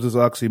describes this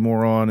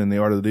oxymoron in The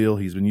Art of the Deal.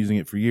 He's been using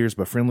it for years.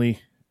 By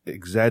friendly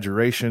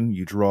exaggeration,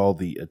 you draw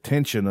the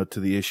attention to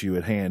the issue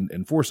at hand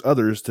and force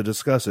others to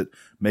discuss it,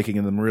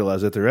 making them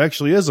realize that there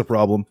actually is a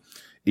problem,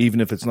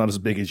 even if it's not as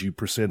big as you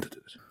presented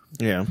it.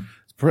 Yeah.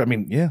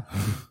 Yeah.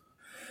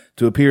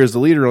 To appear as the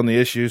leader on the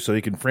issue so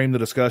he can frame the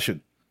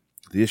discussion.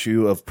 The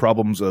issue of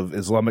problems of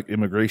Islamic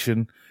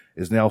immigration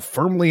is now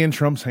firmly in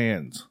Trump's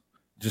hands.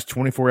 Just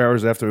 24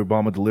 hours after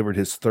Obama delivered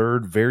his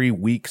third very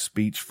weak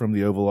speech from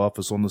the Oval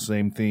Office on the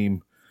same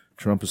theme,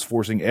 Trump is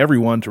forcing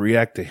everyone to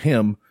react to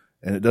him.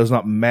 And it does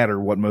not matter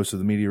what most of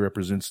the media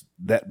represents,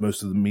 that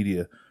most of the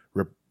media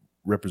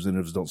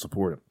representatives don't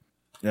support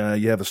him.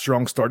 You have a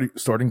strong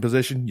starting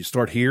position. You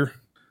start here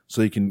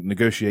so you can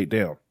negotiate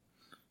down.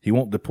 He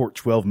won't deport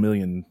 12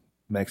 million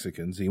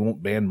Mexicans. He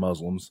won't ban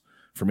Muslims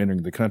from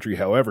entering the country.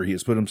 However, he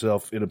has put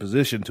himself in a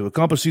position to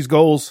accomplish these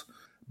goals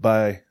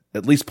by,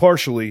 at least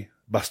partially,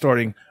 by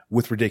starting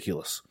with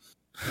ridiculous.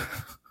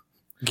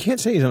 You can't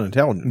say he's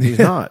unintelligent. He's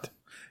not.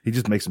 He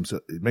just makes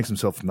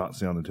himself not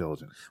sound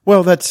intelligent.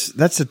 Well, that's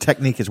a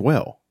technique as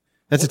well.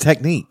 That's a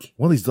technique.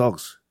 One of these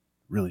dogs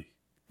really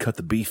cut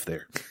the beef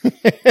there.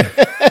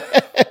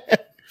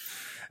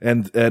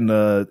 and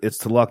it's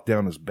to lock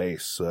down his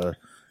base.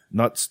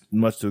 Not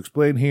much to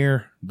explain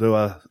here, though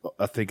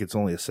I think it's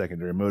only a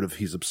secondary motive.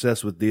 He's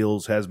obsessed with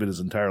deals, has been his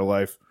entire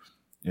life,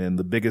 and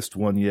the biggest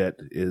one yet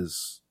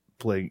is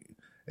playing,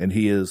 and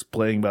he is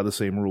playing by the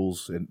same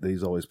rules that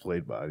he's always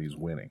played by, and he's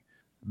winning.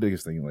 The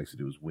biggest thing he likes to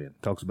do is win.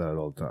 Talks about it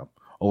all the time.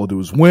 All I do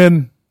is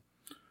win.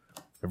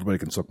 Everybody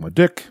can suck my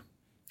dick.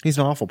 He's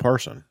an awful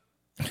person.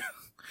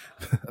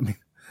 I mean,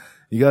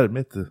 you got to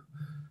admit the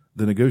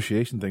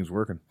negotiation thing's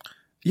working.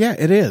 Yeah,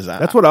 it is.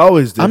 That's what I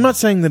always do. I'm not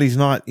saying that he's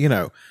not,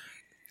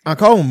 I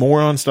call him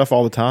moron stuff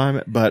all the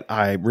time, but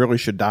I really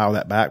should dial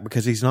that back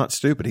because he's not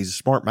stupid. He's a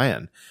smart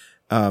man.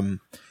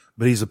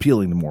 But he's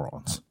appealing to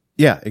morons.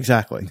 Yeah,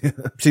 exactly.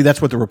 See,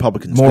 that's what the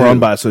Republicans Moron do.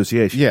 by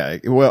association. Yeah,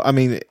 well, I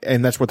mean,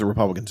 and that's what the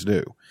Republicans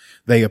do.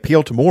 They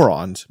appeal to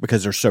morons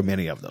because there's so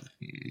many of them,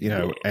 you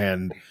know,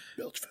 and,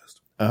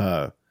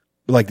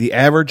 like the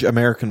average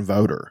American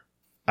voter,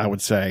 I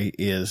would say,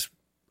 is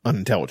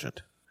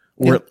unintelligent.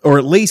 Or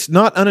at least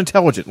not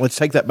unintelligent. Let's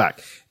take that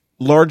back.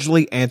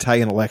 Largely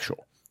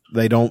anti-intellectual.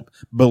 They don't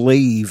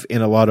believe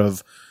in a lot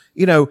of,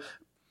 you know,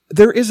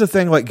 there is a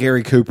thing like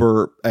Gary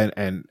Cooper and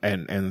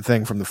the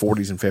thing from the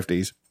 40s and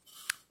 50s.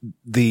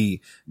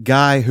 The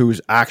guy whose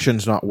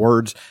actions, not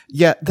words.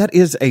 Yeah, that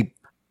is a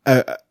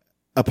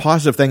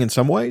positive thing in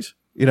some ways.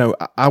 You know,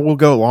 I will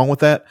go along with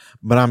that,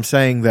 but I'm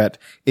saying that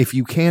if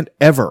you can't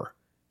ever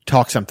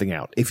talk something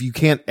out, if you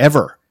can't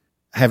ever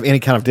have any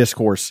kind of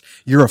discourse,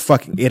 you're a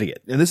fucking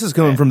idiot. And this is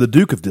coming from the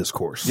Duke of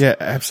Discourse. Yeah,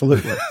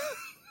 absolutely.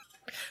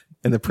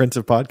 And the Prince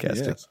of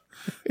Podcasting.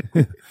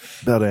 Yes.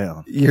 Bow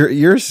down.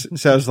 Yours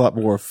sounds a lot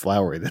more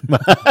flowery than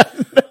mine.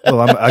 Well,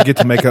 I get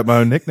to make up my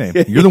own nickname.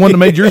 You're the one that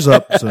made yours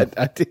up. So.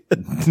 I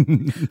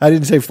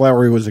didn't say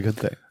flowery was a good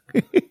thing.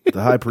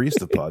 The high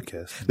priest of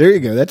podcasting. There you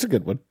go. That's a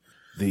good one.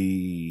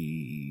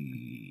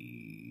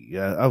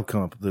 I'll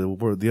come up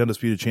with the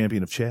undisputed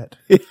champion of chat.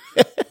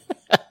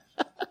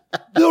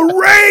 The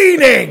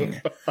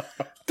reigning,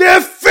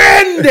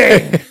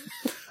 defending,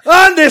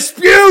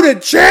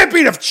 undisputed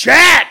champion of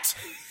chat.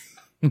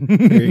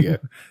 There you go.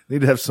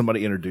 Need to have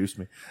somebody introduce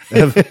me.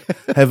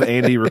 Have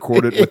Andy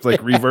record it with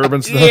like reverb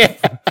and stuff. Yeah.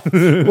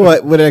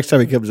 Well, the next time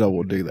he comes on,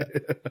 we'll do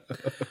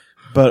that.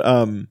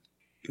 But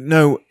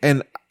no,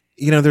 and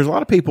you know, there's a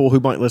lot of people who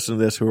might listen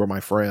to this who are my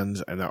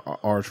friends and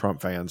are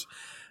Trump fans.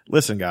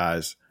 Listen,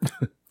 guys,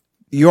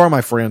 you are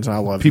my friends, and I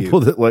love you. People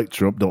that like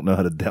Trump don't know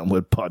how to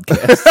download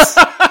podcasts.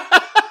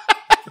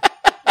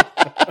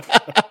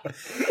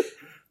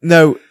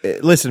 No,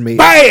 listen to me.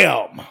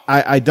 Bam!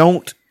 I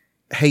don't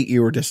hate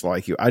you or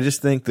dislike you. I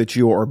just think that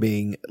you are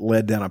being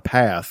led down a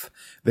path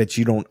that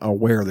you don't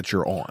aware that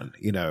you're on.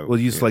 You know, Well,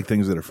 you just like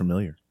things that are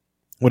familiar.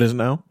 what is it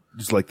now?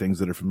 Just like things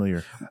that are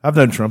familiar. I've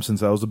known Trump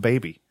since I was a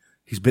baby.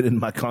 He's been in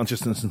my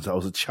consciousness since I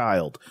was a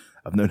child.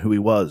 I've known who he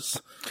was.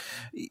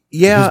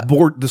 Yeah,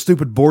 The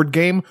stupid board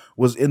game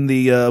was in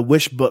the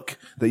Wish book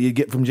that you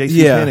get from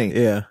JCPenney.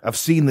 Yeah. I've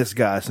seen this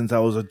guy since I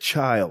was a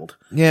child.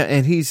 yeah,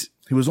 and He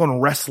was on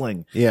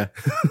wrestling. yeah,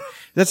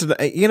 that's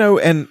you know,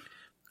 and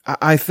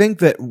I think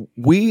that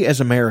we as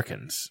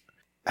Americans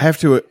have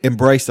to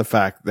embrace the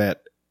fact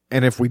that,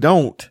 and if we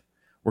don't,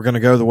 we're going to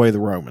go the way of the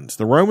Romans.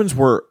 The Romans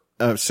were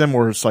a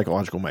similar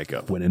psychological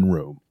makeup. When in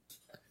Rome.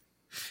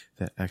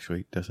 That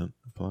actually doesn't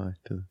apply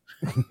to.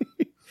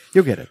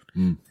 You'll get it.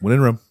 When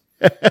in Rome.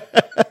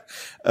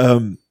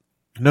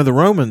 No, the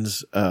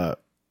Romans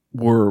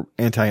were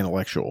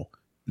anti-intellectual.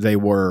 They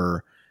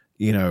were,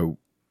 you know,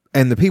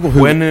 and the people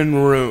who When in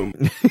Rome.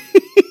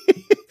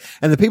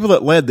 and the people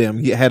that led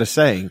them had a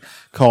saying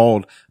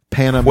called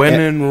Panem. When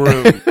in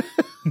Rome.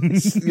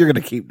 You're going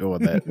to keep doing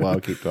that while I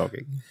keep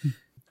talking.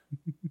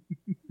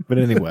 But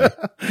anyway,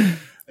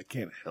 I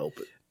can't help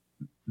it.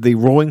 the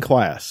ruling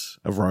class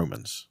of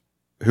Romans,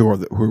 who were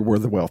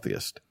the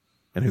wealthiest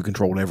and who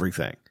controlled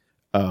everything.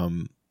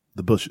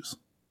 The Bushes.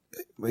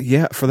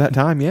 Yeah, for that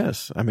time,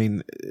 yes. I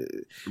mean,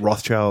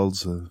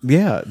 Rothschilds.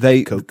 yeah,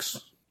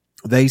 Cokes.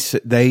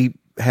 they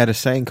had a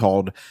saying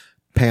called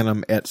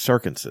Panem et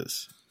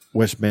circenses,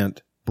 which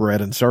meant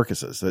bread and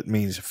circuses. That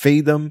means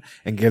feed them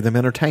and give them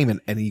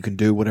entertainment, and you can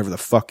do whatever the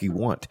fuck you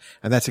want.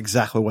 And that's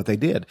exactly what they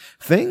did.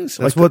 Things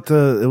That's like what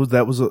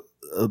that was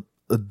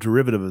a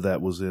derivative of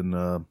that was in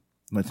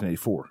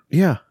 1984.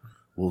 yeah,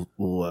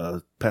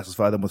 We'll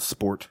pacify them with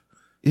sport.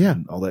 yeah.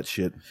 And all that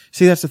shit.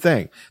 See, that's the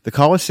thing. The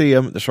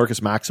Colosseum, the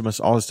Circus Maximus,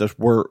 all this stuff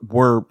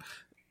were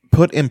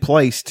put in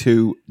place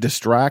to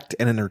distract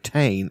and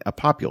entertain a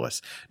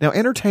populace. Now,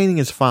 entertaining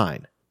is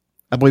fine.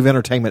 I believe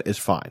entertainment is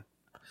fine.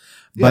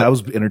 But I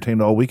was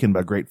entertained all weekend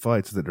by great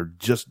fights that are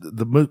just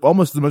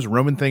almost the most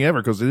Roman thing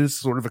ever because it is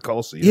sort of a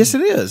Colosseum. Yes,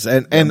 it is.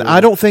 And I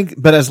don't think,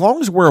 but as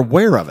long as we're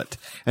aware of it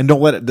and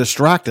don't let it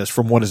distract us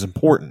from what is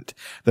important,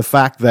 the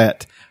fact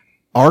that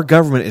our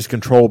government is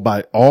controlled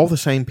by all the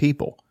same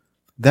people,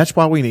 that's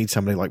why we need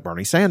somebody like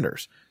Bernie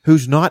Sanders,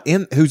 who's not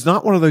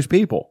one of those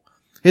people.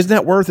 His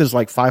net worth is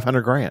like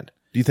 $500,000. Do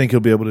you think he'll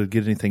be able to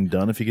get anything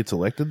done if he gets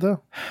elected,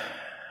 though?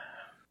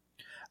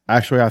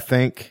 Actually, I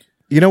think,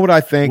 you know what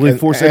I think? Will he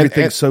force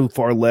everything and so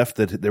far left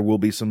that there will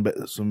be some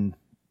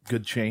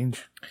good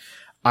change?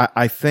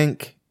 I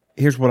think,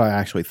 here's what I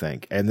actually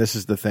think, and this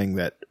is the thing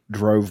that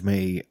drove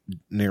me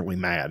nearly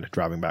mad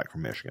driving back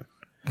from Michigan.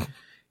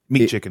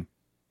 Meat chicken.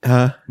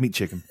 Huh? Meat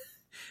chicken.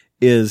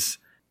 Is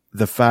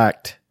the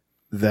fact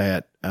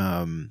that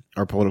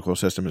our political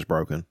system is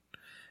broken,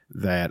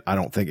 that I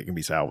don't think it can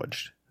be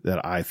salvaged,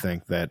 that I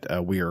think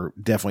that we are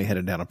definitely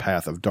headed down a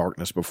path of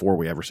darkness before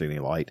we ever see any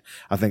light.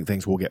 I think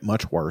things will get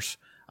much worse.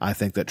 I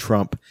think that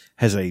Trump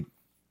has a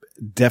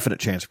definite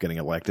chance of getting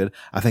elected.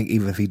 I think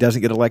even if he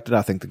doesn't get elected,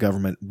 I think the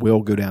government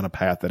will go down a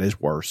path that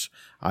is worse.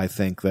 I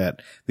think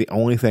that the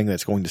only thing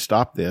that's going to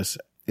stop this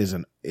is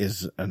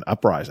an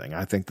uprising.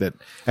 I think that,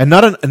 and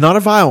not a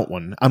violent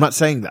one. I'm not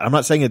saying that. I'm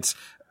not saying it's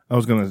I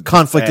was going to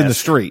conflict in the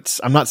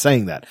streets. I'm not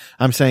saying that.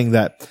 I'm saying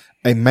that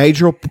a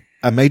major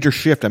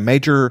shift, a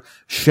major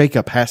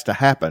shakeup has to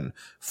happen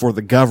for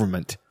the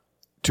government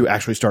to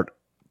actually start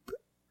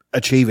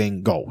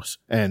achieving goals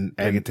and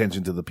paying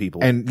attention to the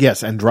people. And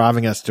yes, and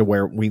driving us to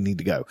where we need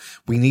to go.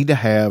 We need to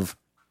have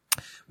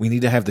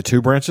the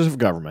two branches of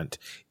government.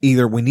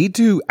 Either we need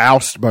to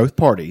oust both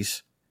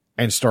parties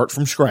and start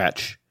from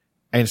scratch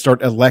and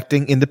start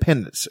electing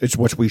independents. It's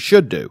what we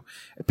should do.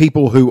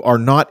 People who are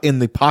not in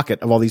the pocket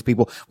of all these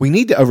people. We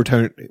need to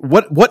overturn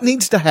what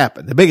needs to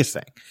happen. The biggest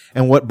thing,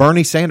 and what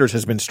Bernie Sanders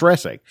has been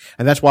stressing,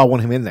 and that's why I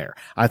want him in there.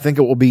 I think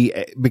it will be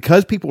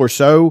because people are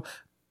so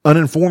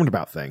uninformed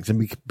about things,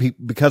 and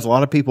because a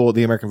lot of people,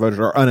 the American voters,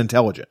 are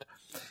unintelligent,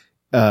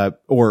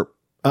 or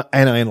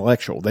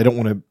anti-intellectual. They don't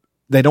want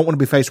to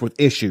be faced with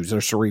issues that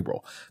are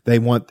cerebral. They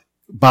want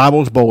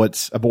Bibles,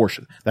 bullets,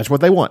 abortion. That's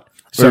what they want.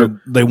 So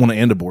they want to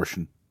end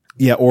abortion.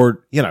 Yeah,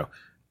 or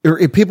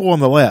if people on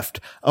the left,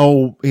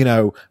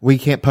 we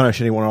can't punish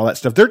anyone and all that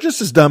stuff. They're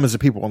just as dumb as the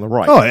people on the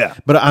right. Oh yeah.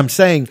 But I'm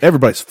saying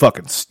everybody's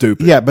fucking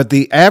stupid. Yeah, but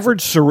the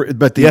average,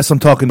 yes, I'm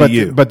talking to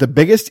you. But the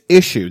biggest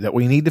issue that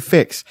we need to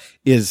fix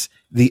is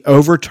the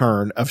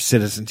overturn of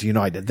Citizens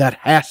United. That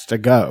has to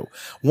go.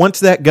 Once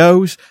that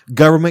goes,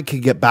 government can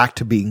get back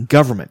to being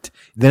government.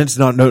 Then it's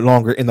no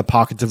longer in the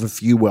pockets of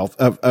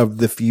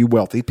the few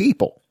wealthy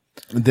people.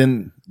 And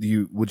then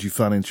would you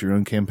finance your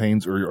own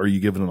campaigns, or are you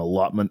given an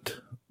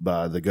allotment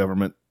by the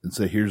government and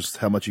say, here's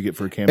how much you get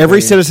for a campaign?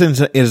 Every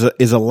citizen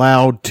is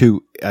allowed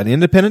to, an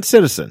independent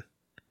citizen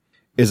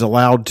is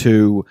allowed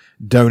to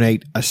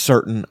donate a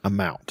certain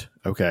amount.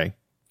 Okay.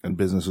 And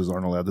businesses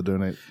aren't allowed to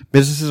donate?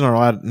 Businesses are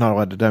not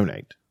allowed to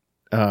donate.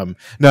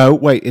 No,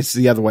 wait, it's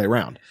the other way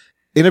around.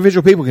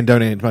 Individual people can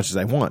donate as much as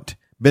they want.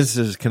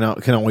 Businesses can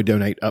only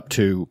donate up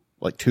to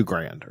like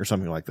 $2,000 or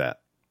something like that.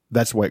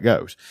 That's the way it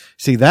goes.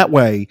 See, that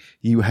way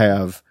you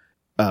have,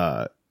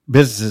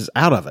 businesses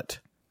out of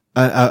it.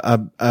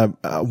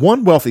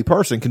 One wealthy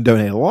person can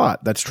donate a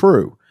lot. That's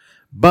true.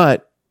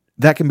 But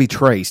that can be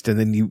traced,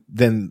 and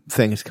then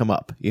things come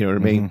up. You know what I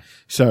mean?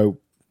 So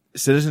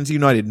Citizens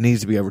United needs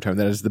to be overturned.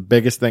 That is the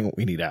biggest thing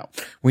we need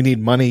out. We need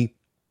money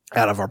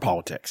out of our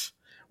politics.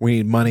 We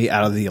need money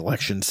out of the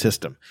election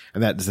system.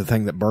 And that is the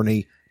thing that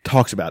Bernie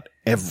talks about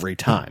every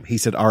time. He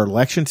said our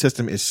election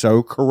system is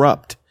so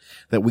corrupt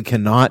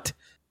that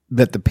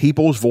that the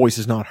people's voice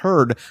is not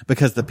heard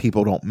because the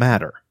people don't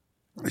matter.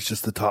 It's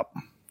just the top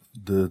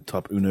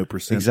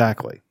 1%.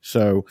 Exactly.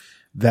 So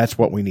that's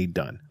what we need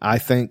done. I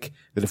think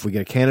that if we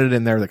get a candidate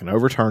in there that can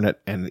overturn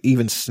it and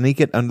even sneak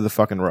it under the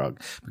fucking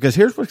rug, because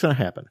here's what's going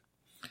to happen.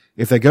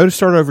 If they go to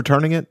start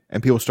overturning it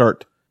and people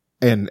start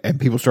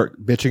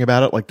bitching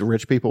about it, like the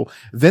rich people,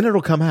 then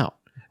it'll come out.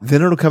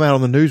 Then it'll come out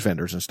on the news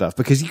vendors and stuff,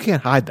 because you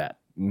can't hide that.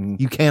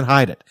 You can't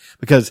hide it,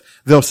 because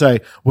they'll say,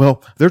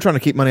 well, they're trying to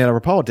keep money out of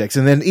our politics.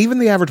 And then even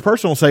the average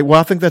person will say,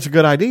 well, I think that's a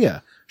good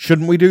idea.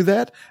 Shouldn't we do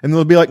that? And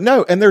they'll be like,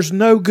 no. And there's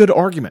no good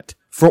argument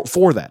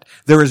for that.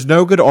 There is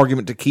no good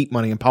argument to keep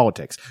money in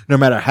politics. No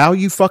matter how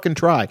you fucking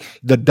try.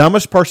 The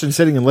dumbest person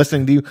sitting and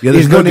listening to you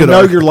is going to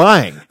know you're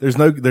lying. There's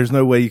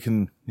no way you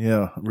can,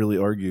 really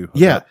argue.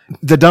 Yeah.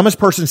 The dumbest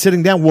person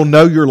sitting down will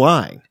know you're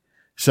lying.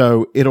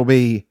 So it'll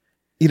be,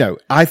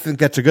 I think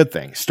that's a good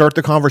thing. Start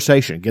the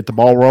conversation, get the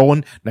ball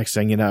rolling. Next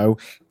thing you know,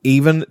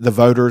 even the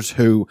voters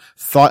who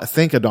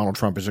think of Donald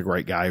Trump as a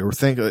great guy, or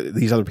think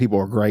these other people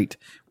are great,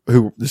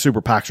 who the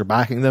super PACs are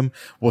backing them,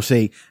 will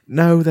say,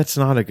 no, that's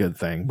not a good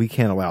thing. We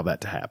can't allow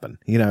that to happen,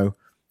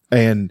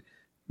 and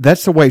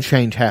that's the way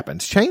change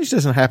happens. Change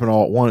doesn't happen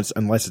all at once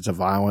unless it's in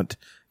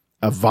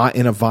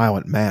a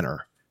violent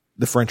manner.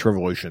 The French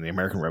Revolution, the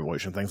American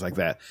Revolution, things like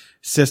that.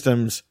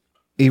 Systems,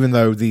 even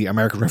though the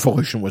American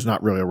Revolution was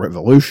not really a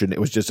revolution, it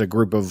was just a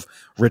group of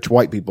rich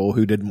white people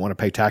who didn't want to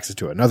pay taxes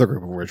to another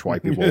group of rich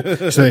white people.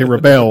 So they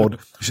rebelled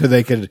so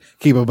they could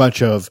keep a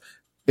bunch of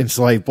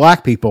enslaved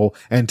black people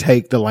and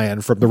take the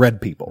land from the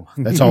red people.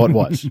 That's all it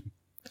was.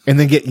 And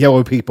then get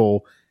yellow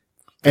people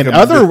and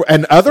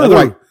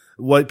other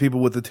white people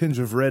with a tinge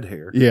of red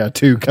hair. Yeah,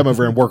 to come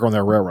over and work on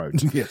their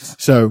railroads. Yes.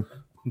 So,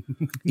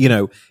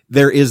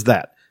 there is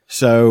that.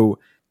 So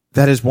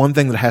that is one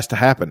thing that has to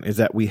happen, is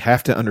that we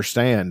have to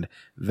understand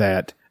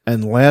that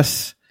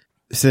unless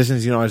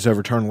Citizens United is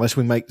overturned, unless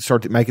we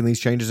start making these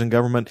changes in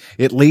government,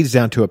 it leads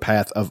down to a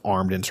path of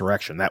armed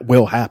insurrection. That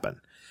will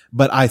happen.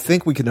 But I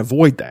think we can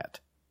avoid that.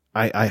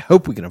 I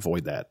hope we can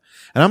avoid that.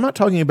 And I'm not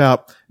talking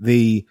about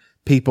the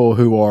people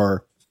who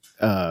are,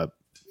 the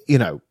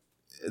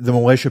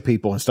militia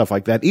people and stuff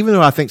like that, even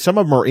though I think some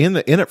of them are in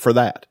it for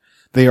that.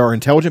 They are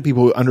intelligent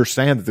people who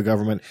understand that the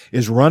government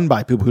is run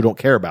by people who don't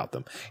care about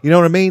them. You know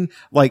what I mean?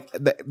 Like,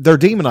 they're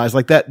demonized.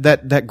 Like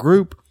that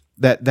group,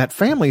 that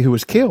family who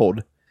was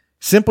killed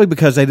simply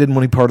because they didn't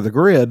want to be part of the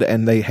grid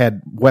and they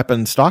had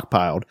weapons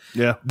stockpiled.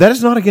 Yeah. That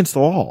is not against the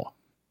law.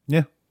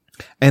 Yeah.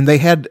 And they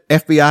had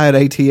FBI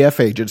and ATF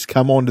agents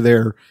come onto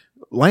their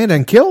land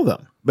and kill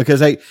them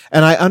because and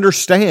I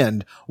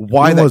understand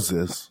why When was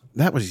this?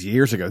 That was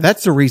years ago.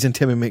 That's the reason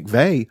Timmy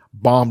McVeigh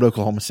bombed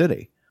Oklahoma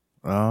City.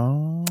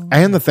 Oh.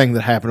 And the thing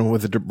that happened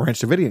with the Branch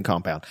Davidian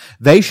compound.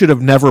 They should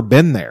have never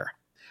been there.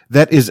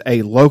 That is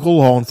a local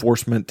law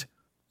enforcement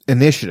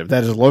initiative.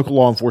 That is a local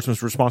law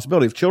enforcement's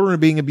responsibility. If children are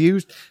being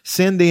abused,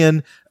 send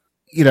in,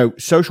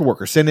 social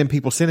workers, send in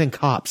people, send in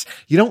cops.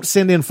 You don't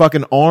send in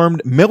fucking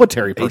armed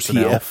military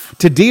personnel ATF.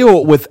 to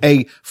deal with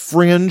a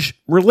fringe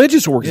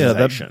religious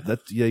organization.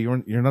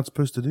 You're not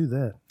supposed to do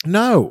that.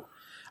 No,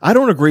 I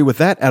don't agree with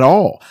that at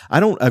all. I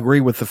don't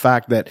agree with the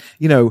fact that,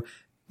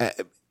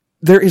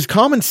 there is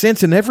common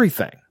sense in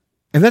everything.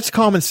 And that's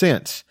common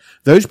sense.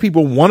 Those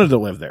people wanted to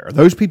live there.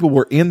 Those people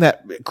were in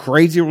that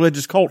crazy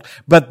religious cult,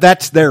 but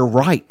that's their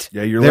right.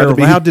 Yeah, you're They're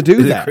allowed to do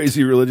in a that.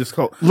 crazy religious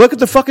cult. Look at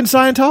the fucking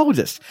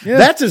Scientologists. Yeah.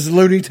 That's as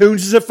Looney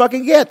Tunes as it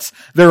fucking gets.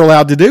 They're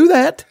allowed to do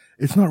that.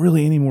 It's not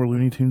really any more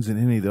Looney Tunes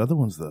than any of the other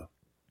ones, though.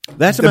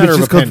 That's a matter of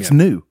just 'cause opinion. it's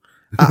new.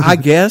 I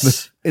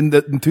guess. In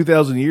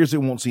 2,000 years,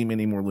 it won't seem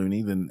any more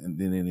loony than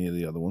any of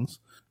the other ones.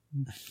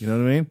 You know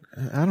what I mean?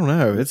 I don't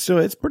know.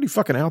 It's pretty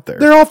fucking out there.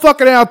 They're all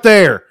fucking out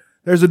there.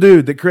 There's a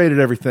dude that created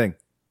everything.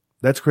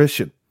 That's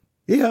Christian.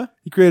 Yeah.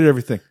 He created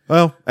everything.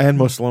 Well, and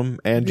Muslim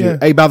and Jew. Yeah.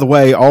 Hey, by the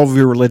way, all of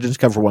your religions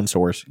come from one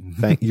source.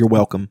 You're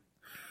welcome.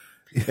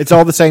 It's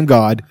all the same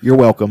God. You're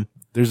welcome.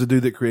 There's a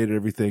dude that created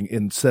everything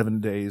in 7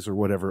 days or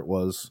whatever it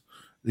was.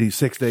 These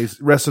 6 days,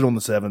 rested on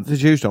the seventh. The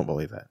Jews don't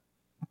believe that.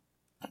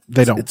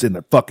 They don't. It's in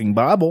the fucking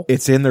Bible.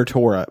 It's in their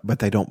Torah, but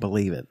they don't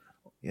believe it.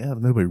 Yeah,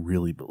 nobody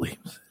really believes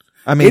it.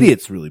 I mean,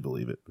 Idiots really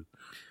believe it. But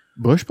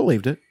Bush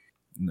believed it.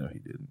 no, he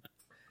didn't.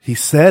 He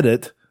said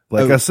it.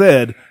 Like I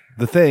said,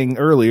 the thing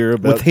earlier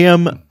about With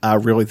him, I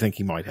really think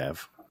he might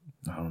have.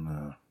 I don't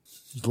know.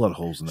 There's a lot of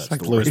holes in that Like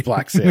story. Lewis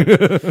Black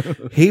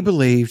said. He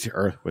believed the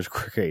earth was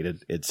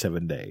created in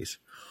 7 days.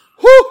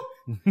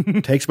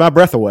 Whew! Takes my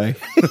breath away.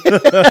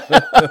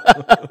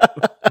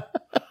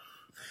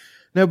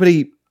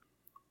 Nobody,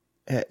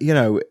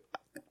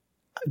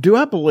 do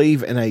I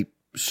believe in a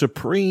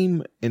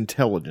supreme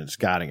intelligence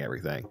guiding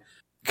everything?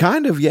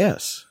 Kind of,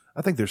 yes.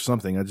 I think there's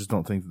something. I just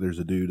don't think that there's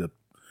a dude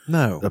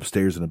No.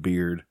 upstairs in a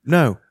beard,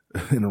 No.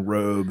 in a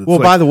robe. that's Well,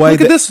 like, by the way,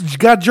 look at this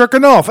guy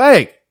jerking off.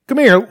 Hey, come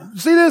here.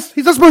 See this?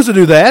 He's not supposed to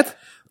do that.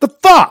 The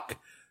fuck?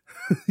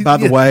 By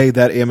the way,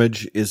 that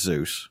image is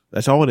Zeus.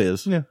 That's all it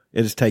is. Yeah.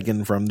 It is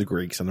taken from the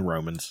Greeks and the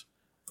Romans.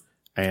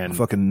 And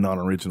Fucking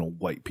non-original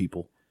white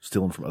people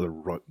stealing from other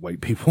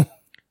white people.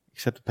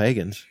 except the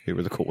pagans, who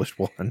were the coolest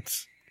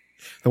ones.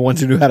 The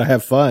ones who knew how to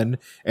have fun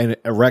and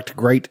erect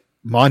great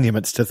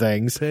monuments to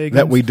things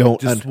that we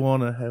don't just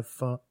want to have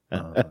fun.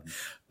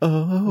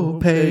 Oh,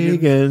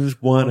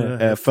 pagans wanna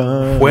have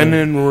fun. When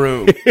in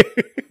Rome.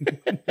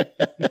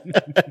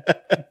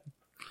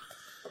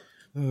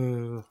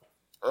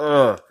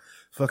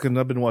 Fucking,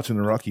 I've been watching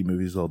the Rocky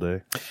movies all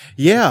day.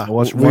 Yeah, I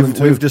watched 1 and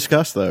 2. we've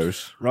discussed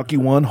those. Rocky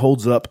 1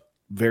 holds up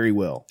very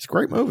well. It's a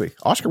great movie.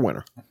 Oscar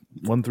winner.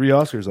 Won 3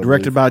 Oscars. I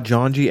Directed believe. by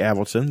John G.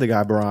 Avildsen, the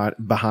guy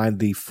behind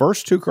the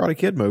first 2 Karate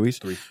Kid movies.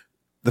 3.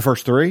 The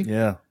first 3?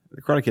 Yeah.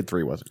 The Karate Kid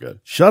 3 wasn't good.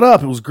 Shut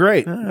up. It was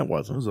great. It It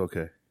wasn't. was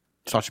okay.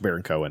 Sacha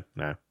Baron Cohen.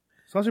 No.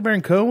 Sacha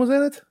Baron Cohen was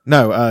in it?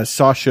 No,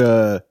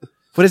 Sasha.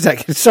 What is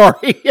that?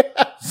 Sorry.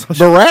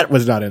 Barat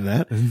was not in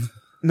that.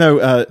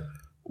 No,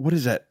 what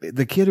is that?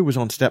 The kid who was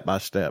on Step by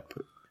Step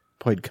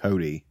played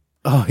Cody.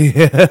 Oh,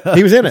 yeah.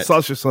 He was in it.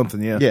 Sacha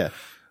something, yeah. Yeah.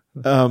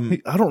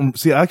 I don't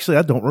see. Actually,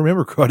 I don't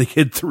remember Karate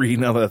Kid 3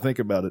 now that I think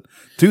about it.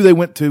 2, they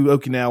went to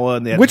Okinawa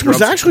and they had Which was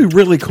drums. actually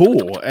really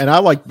cool. And I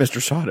like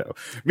Mr. Sato.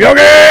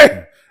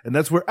 Yogi! And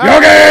that's where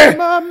Yogi!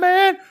 I'm a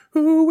man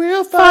who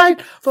will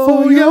fight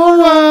for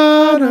your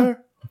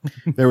honor.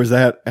 There was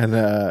that. And,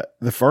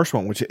 the first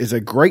one, which is a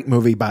great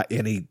movie by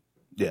any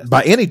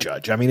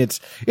judge. I mean,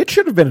 it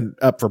should have been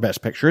up for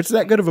Best Picture. It's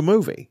that good of a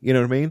movie. You know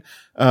what I mean?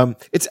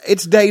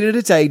 It's dated.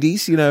 It's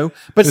 80s,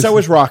 but so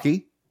is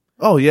Rocky.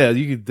 Oh, yeah.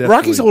 You could definitely.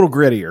 Rocky's a little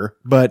grittier,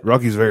 but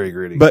Rocky's very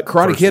gritty. But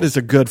Karate First Kid one. is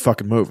a good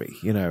fucking movie.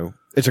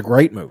 It's a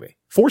great movie.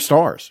 4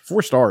 stars.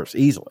 4 stars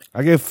easily.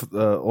 I gave,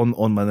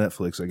 on my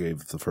Netflix, I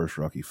gave the first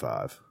Rocky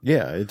 5.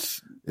 Yeah,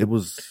 It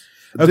was.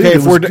 okay. Dude, it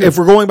was good. If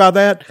we're going by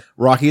that,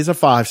 Rocky is a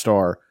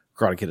 5-star.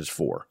 Karate Kid is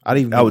 4.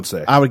 I would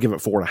say. I would give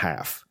it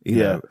 4.5.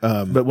 Yeah.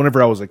 But But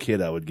whenever I was a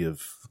kid, I would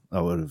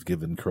have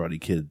given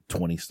Karate Kid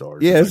 20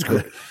 stars. Yeah, if it's I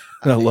could.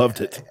 And I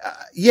loved it.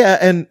 yeah,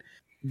 and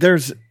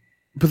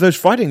but those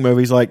fighting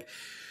movies, like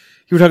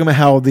you were talking about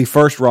how the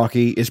first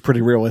Rocky is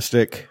pretty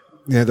realistic.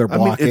 They're I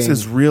mean, blocking. it's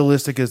as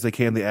realistic as they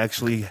can. They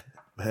actually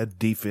had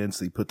defense.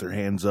 They put their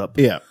hands up.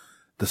 yeah.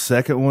 The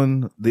second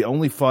one, the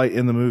only fight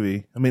in the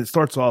movie, I mean, it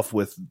starts off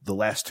with the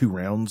last 2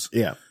 rounds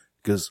Yeah.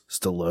 because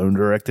Stallone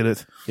directed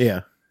it.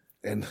 Yeah.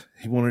 And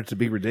he wanted it to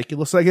be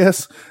ridiculous, I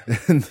guess.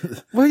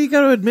 And Well, you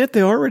got to admit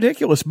they are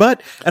ridiculous,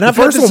 but and the I've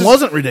heard first this one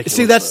wasn't ridiculous.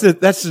 See, that's the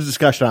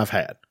discussion I've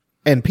had,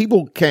 and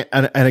people can't.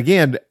 And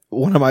again,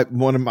 one of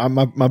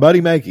my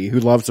buddy Makey, who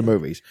loves the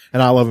movies,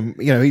 and I love him.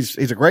 He's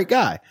a great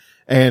guy,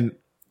 and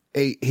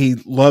he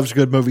loves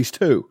good movies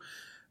too.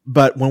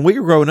 But when we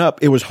were growing up,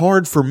 it was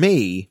hard for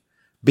me,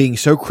 being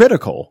so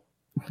critical,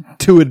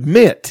 to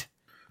admit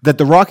that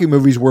the Rocky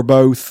movies were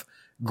both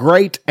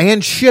great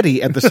and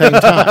shitty at the same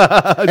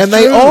time. And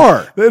they true.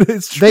 are. That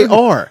is true. They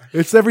are.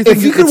 It's everything.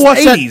 If you could it's watch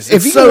 80s. that,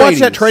 if you could watch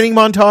that training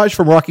montage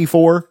from Rocky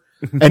IV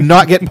and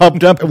not get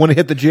pumped up and want to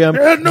hit the gym,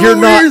 you're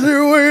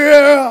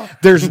not.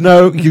 There's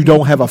you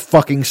don't have a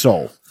fucking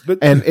soul.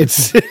 And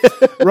it's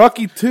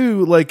Rocky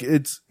 2, like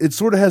it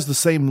sort of has the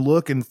same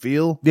look and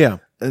feel. yeah.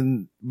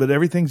 But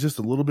everything's just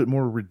a little bit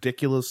more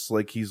ridiculous.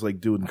 Like he's like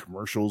doing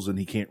commercials and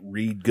he can't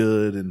read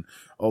good and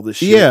all this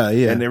shit. Yeah,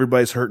 yeah. And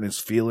everybody's hurting his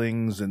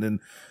feelings. And then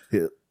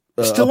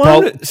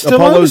Stallone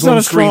Apollo's is not on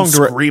a strong screen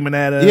direct- screaming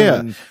at him. Yeah.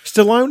 And,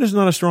 Stallone is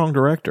not a strong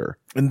director.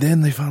 and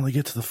then they finally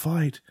get to the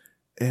fight.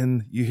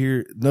 And you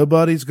hear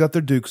nobody's got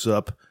their dukes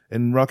up.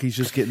 And Rocky's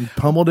just getting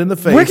pummeled in the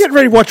face. We're getting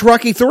ready to watch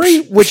Rocky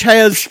 3, which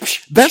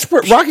that's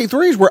where Rocky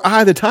 3 is where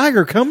Eye of the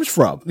Tiger comes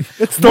from.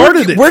 It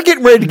started it. We're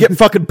getting ready to get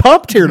fucking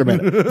pumped here in a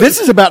minute. This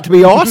is about to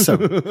be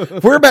awesome.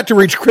 We're about to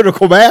reach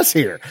critical mass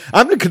here.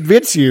 I'm going to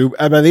convince you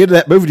by the end of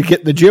that movie to get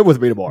in the gym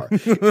with me tomorrow.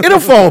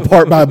 It'll fall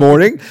apart by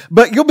morning,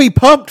 but you'll be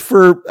pumped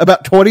for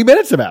about 20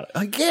 minutes about it.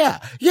 Like, yeah,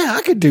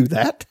 I could do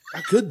that.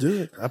 I could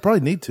do it. I probably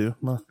need to.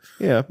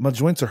 My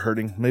joints are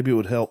hurting. Maybe it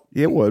would help.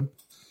 It would.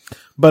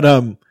 But,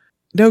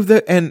 no,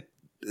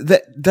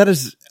 that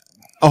is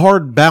a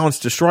hard balance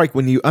to strike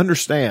when you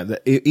understand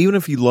that even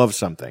if you love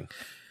something,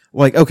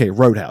 like, okay,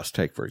 Roadhouse,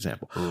 take for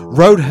example.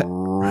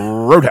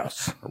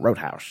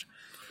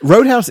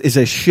 Roadhouse is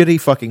a shitty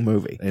fucking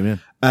movie.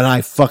 Amen. And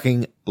I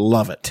fucking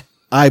love it.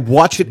 I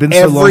watch it Been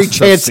so long every since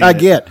I've chance seen I it.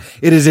 get.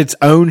 It is its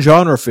own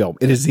genre film.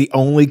 It is the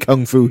only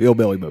kung fu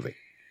hillbilly movie.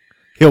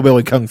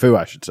 Hillbilly kung fu,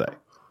 I should say.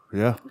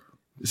 Yeah.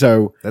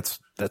 So That's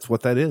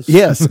what that is.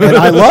 yes, and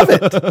I love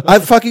it. I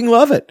fucking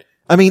love it.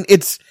 I mean,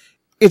 it's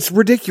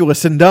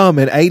ridiculous and dumb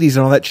and 80s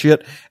and all that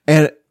shit,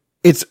 and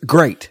it's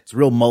great. It's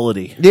real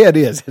mullety. Yeah, it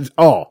is. It's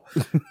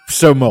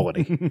so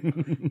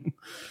mullety.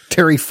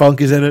 Terry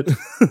Funk is in it.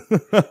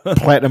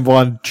 Platinum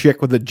blonde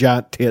chick with the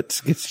giant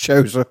tits gets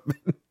chosen.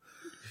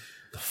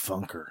 The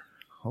Funker.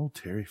 Oh,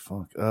 Terry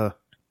Funk. Yeah,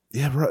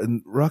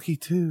 and Rocky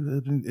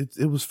 2. I mean,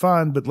 it was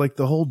fine, but like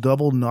the whole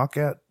double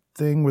knockout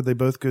thing where they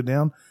both go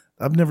down,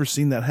 I've never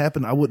seen that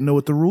happen. I wouldn't know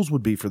what the rules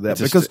would be for that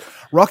because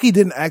Rocky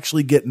didn't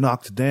actually get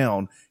knocked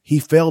down. He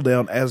fell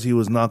down as he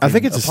was knocking. I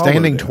think it's Apollo a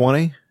standing down.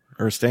 20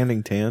 or a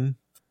standing 10.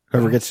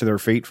 Whoever gets to their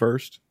feet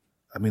first.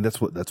 I mean,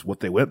 that's what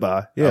they went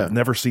by. Yeah. I've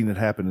never seen it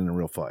happen in a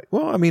real fight.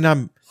 Well, I mean,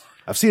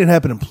 I've seen it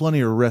happen in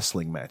plenty of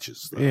wrestling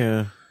matches. Though.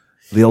 yeah.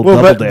 The old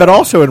Well, double but down.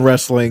 also in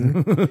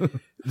wrestling,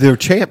 the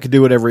champ could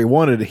do whatever he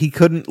wanted. He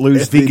couldn't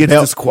lose if he the gets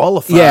belt.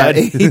 disqualified. Yeah,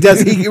 he does.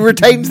 He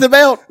retains the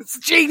belt. It's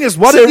genius.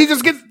 Why So- did he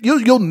just get?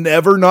 You'll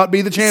never not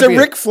be the So champion.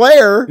 Ric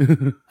Flair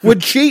would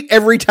cheat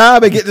every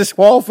time and get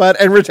disqualified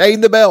and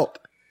retain the belt.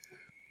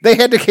 They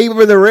had to keep him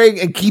in the ring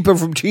and keep him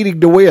from cheating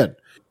to win.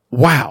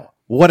 Wow,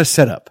 what a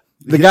setup!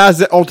 The guy's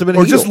the ultimate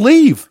or heel. just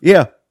leave.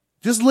 Yeah,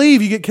 Just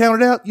leave. You get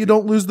counted out. You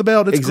don't lose the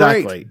belt. It's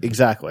great.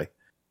 Exactly.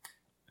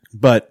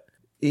 But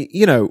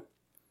you know,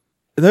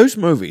 those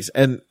movies,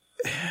 and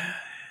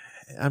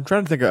I'm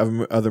trying to think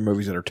of other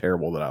movies that are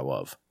terrible that I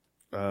love.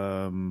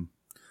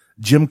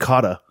 Jim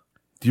Cotta.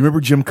 Do you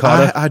remember Jim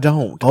Cotta? I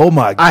don't. Oh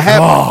my I have.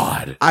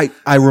 God.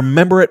 I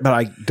remember it, but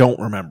I don't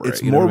remember It's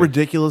it. You know more what I mean?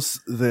 ridiculous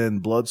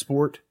than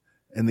Bloodsport,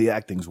 and the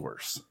acting's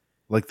worse.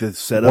 Like the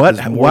setup What?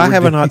 is more Why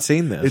have I not ridiculous.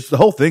 seen this? It's the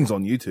whole thing's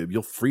on YouTube.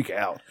 You'll freak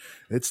out.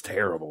 It's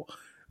terrible.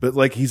 But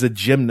like he's a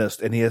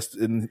gymnast and he has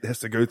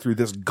to go through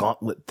this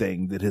gauntlet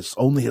thing that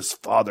only his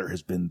father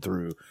has been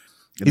through.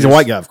 And He's a there's-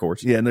 white guy, of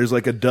course. Yeah, and there's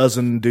like a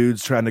dozen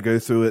dudes trying to go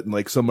through it, and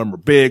like some of them are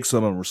big,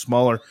 some of them are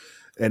smaller,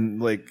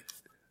 and like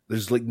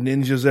there's like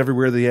ninjas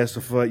everywhere that he has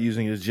to fight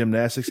using his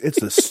gymnastics.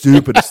 It's the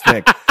stupidest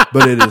thing,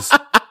 but it is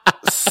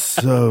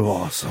so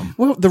awesome.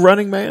 Well, The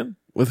Running Man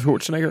with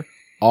Schwarzenegger,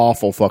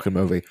 awful fucking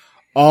movie.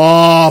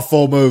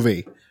 Awful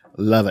movie.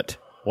 Love it.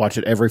 Watch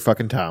it every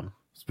fucking time.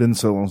 It's been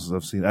so long since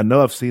I've seen it. I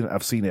know I've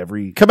seen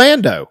every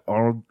Commando.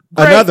 Arnold.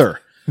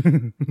 Another.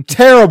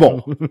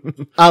 Terrible.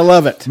 I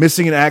love it.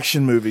 Missing in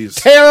action movies.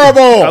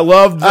 Terrible. I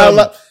loved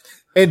them.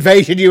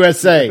 Invasion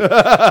USA.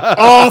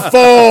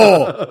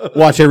 Awful.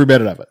 Watch every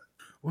minute of it.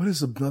 What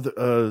is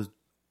another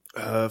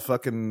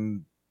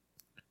fucking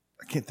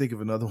I can't think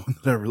of another one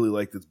that I really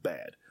like that's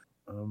bad.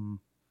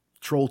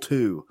 Troll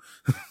 2.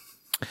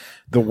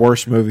 The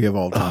worst movie of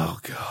all time. Oh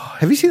god.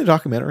 Have you seen the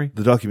documentary?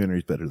 The documentary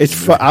is better than It's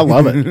the movie. I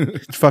love it.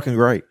 It's fucking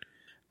great.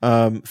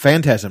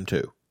 Phantasm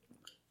 2.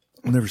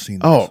 I've never seen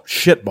that. Oh,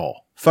 shitball.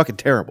 Fucking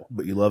terrible.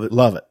 But you love it?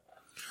 Love it.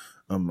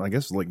 I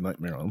guess like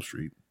Nightmare on Elm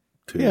Street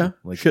too. Yeah,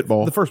 Like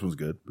shitball. The first one's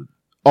good, but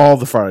All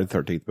the Friday the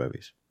 13th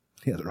movies.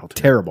 yeah, they're all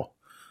terrible. Terrible.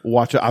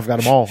 Watch it. I've got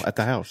them all at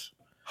the house.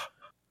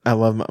 I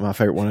love my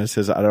favorite one. It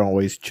says, I don't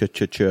always ch,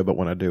 but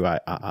when I do, I.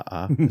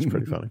 It's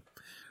pretty funny.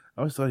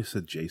 I always thought he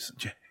said Jason.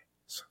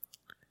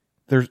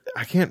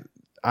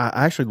 I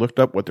actually looked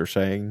up what they're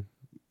saying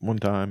one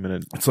time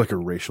and It's like a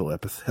racial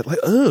epithet. Like,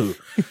 oh,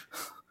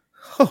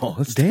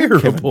 that's Kevin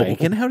terrible.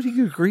 Bacon, how did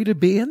you agree to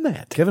be in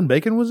that? Kevin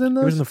Bacon was in He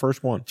those? was in the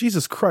first one.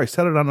 Jesus Christ,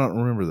 how did I not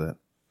remember that?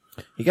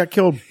 He got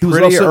killed He was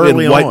pretty also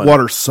early in on.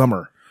 Whitewater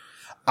Summer.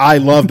 I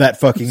love that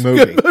fucking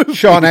movie.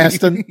 Sean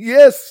Astin.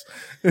 Yes.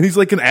 And he's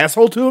like an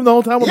asshole to him the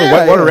whole time on the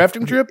whitewater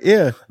rafting trip.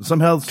 Yeah.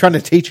 Somehow Trying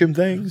to teach him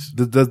things.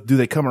 do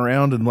they come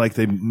around and like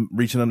they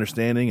reach an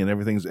understanding and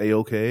everything's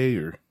A-okay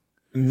or?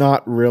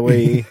 Not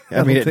really.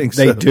 I mean, think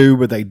they so. do,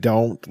 but they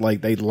don't.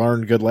 Like, they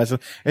learn good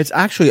lessons. It's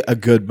actually a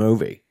good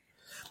movie.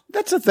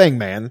 That's the thing,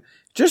 man.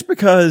 Just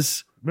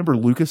because Remember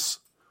Lucas?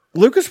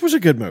 Lucas was a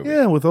good movie.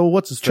 Yeah, with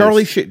what's his face?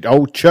 Charlie Sheen.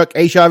 Oh, Chuck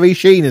HIV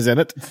Sheen is in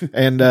it.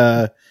 And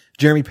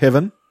Jeremy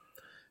Piven.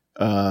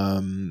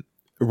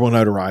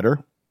 Winona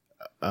Ryder.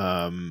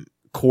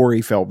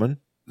 Corey Feldman.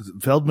 Is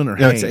it Feldman or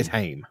No, Haim? it's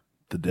Haim.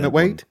 The dead No,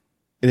 wait. one.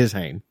 It is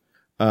Haim.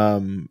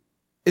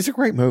 It's a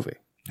great movie.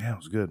 Yeah, it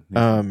was good.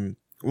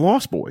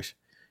 Lost Boys.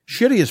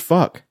 Shitty as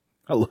fuck.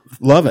 I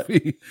Love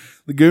it.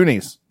 The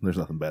Goonies. There's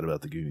nothing bad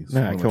about the Goonies.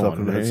 Nah, What come we're on,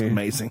 talking about. It's man.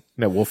 amazing.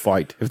 No, we'll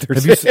fight. If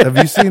there's Have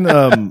you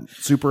seen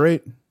Super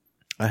 8?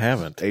 I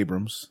haven't.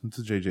 Abrams. It's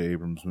a J.J.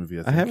 Abrams movie.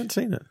 I I think. haven't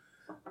seen it.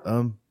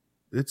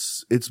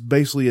 It's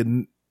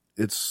basically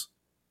it's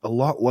a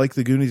lot like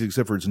the Goonies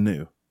except for it's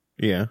new.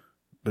 Yeah.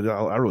 But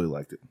I really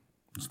liked it.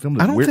 It's filmed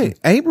in I don't Weirton. think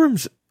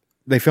Abrams,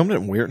 they filmed it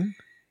in Weirton.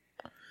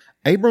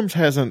 Abrams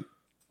hasn't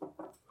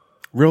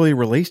really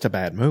released a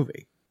bad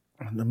movie.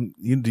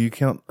 Do you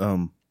count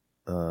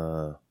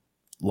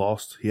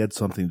Lost? He had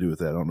something to do with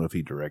that. I don't know if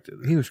he directed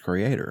it He was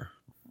creator.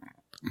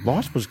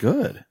 Lost was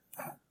good.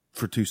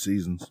 for 2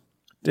 seasons.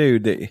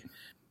 Dude,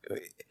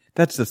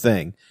 that's the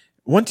thing.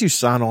 Once you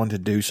sign on to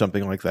do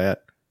something like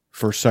that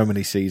for so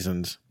many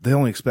seasons, They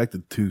only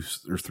expected 2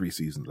 or 3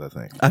 seasons, I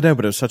think. I know,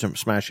 but it was such a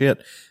smash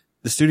hit.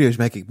 The studio's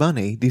making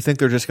money. Do you think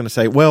they're just going to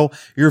say, well,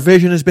 your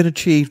vision has been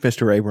achieved,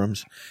 Mr.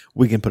 Abrams.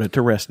 We can put it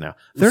to rest now.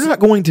 They're not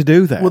going to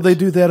do that. Well, they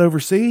do that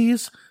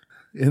overseas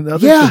and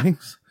other Yeah.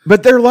 things.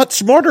 But they're a lot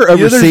smarter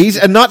there's- overseas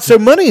and not so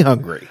money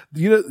hungry.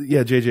 You know,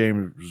 yeah, J.J.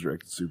 Abrams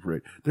directed Super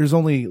 8. There's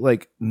only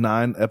like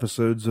 9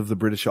 episodes of The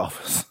British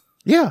Office.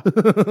 Yeah.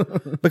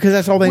 Because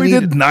that's all they We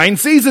needed. did 9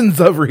 seasons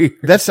over here.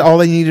 That's all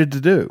they needed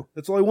to do.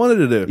 That's all he wanted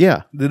to do.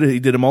 Yeah. He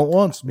did them all at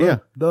once. Boom, Yeah.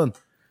 Done.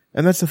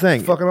 And that's the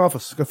thing. Fucking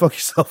Office. Go fuck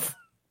yourself.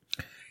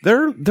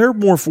 They're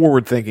more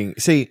forward thinking.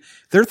 See,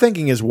 their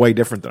thinking is way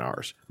different than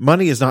ours.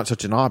 Money is not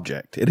such an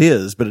object. It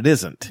is, but it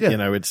isn't. Yeah. You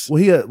know, it's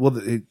Well,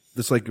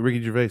 it's like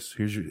Ricky Gervais.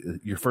 Here's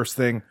your first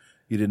thing.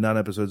 You did 9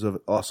 episodes of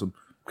it. Awesome.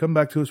 Come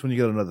back to us when you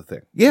got another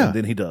thing. Yeah. And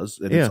then he does.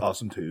 And Yeah. it's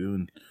awesome too.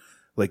 And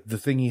like the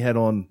thing he had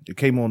on, it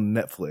came on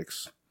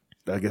Netflix.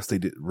 I guess they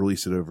did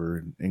release it over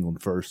in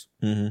England first.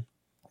 Mm-hmm.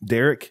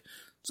 Derek.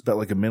 It's about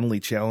like a mentally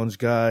challenged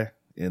guy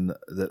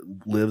that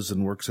lives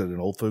and works at an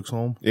old folks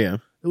home. yeah.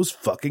 It was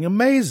fucking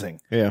amazing.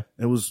 Yeah.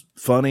 It was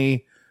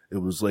funny. It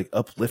was like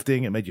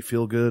uplifting. It made you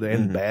feel good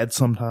and bad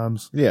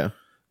sometimes. Yeah.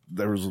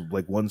 There was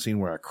like one scene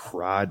where I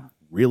cried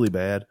really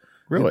bad.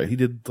 Really? He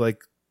did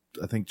like,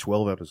 I think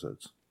 12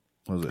 episodes.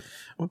 What was it?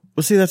 Well,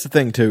 see, that's the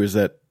thing too, is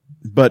that,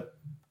 but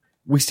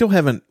we still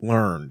haven't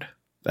learned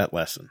that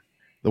lesson.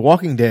 The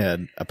Walking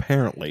Dead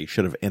apparently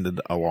should have ended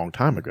a long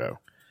time ago.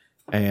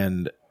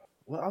 And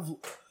Well,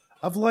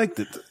 I've liked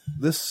it.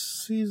 This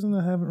season,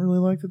 I haven't really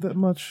liked it that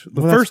much.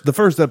 Well, The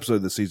first episode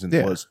of the season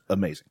Yeah. was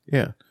amazing.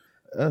 yeah.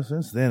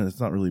 Since then, it's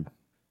not really.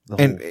 The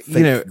And, whole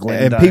you know, fake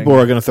Glenn and dying. people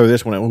are going to throw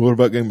this one out. Well, what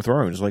about Game of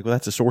Thrones? Like, well,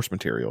 that's a source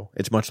material.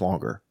 It's much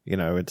longer, you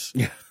know, and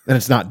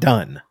it's not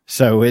done.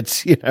 So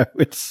it's, you know,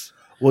 it's,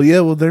 Well, yeah,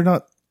 well, they're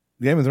not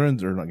Game of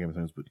Thrones, or not Game of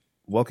Thrones, but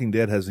Walking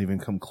Dead hasn't even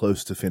come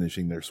close to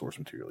finishing their source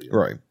material yet.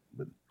 right.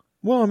 But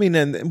Well, I mean,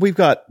 and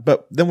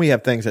but then we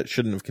have things that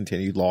shouldn't have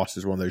continued. Lost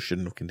is one of those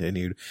shouldn't have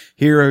continued.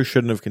 Heroes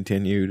shouldn't have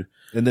continued.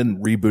 and then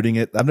rebooting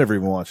it. I've never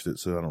even watched it,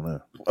 so I don't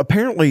know.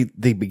 Apparently,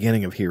 the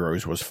beginning of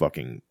Heroes was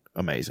fucking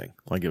amazing.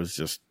 Like, it was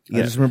just,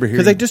 I just remember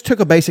because they hearing just took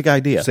a basic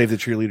idea. Save the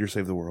cheerleader,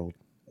 save the world.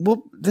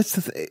 Well, that's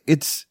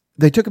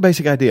they took a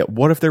basic idea.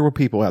 What if there were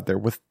people out there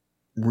with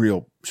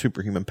real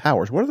superhuman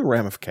powers? What are the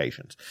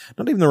ramifications?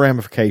 Not even the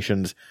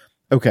ramifications.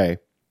 Okay.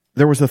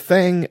 There was a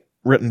thing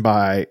written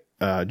by,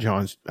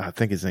 John, I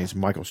think his name's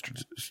Michael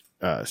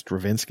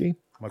Straczynski.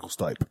 Michael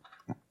Stipe.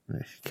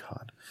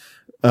 God.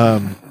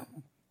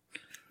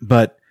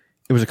 But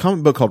it was a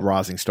comic book called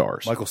Rising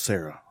Stars. Michael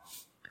Cera.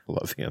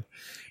 Love him.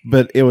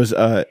 But it was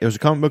a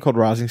comic book called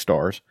Rising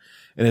Stars,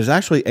 and it's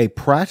actually a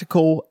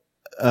practical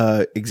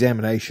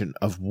examination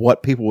of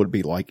what people would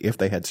be like if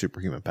they had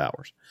superhuman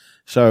powers.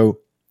 So,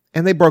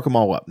 and they broke them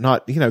all up.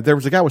 Not, you know, there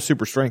was a guy with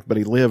super strength, but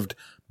he lived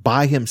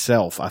by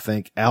himself, I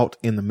think, out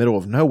in the middle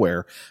of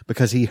nowhere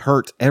because he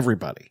hurt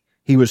everybody.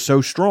 He was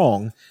so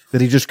strong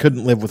that he just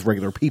couldn't live with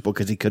regular people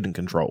because he couldn't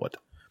control it.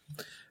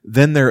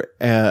 Then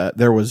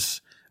there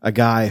was a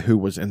guy who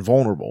was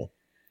invulnerable,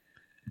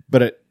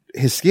 but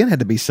his skin had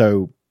to be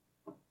so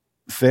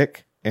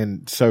thick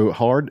and so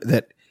hard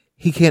that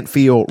he can't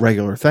feel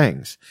regular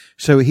things.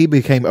 So he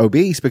became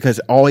obese because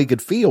all he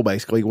could feel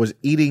basically was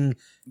eating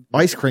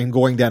ice cream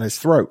going down his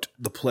throat.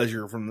 The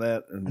pleasure from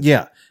that. And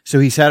Yeah. So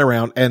he sat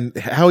around, and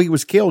how he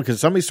was killed,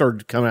 because somebody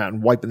started coming out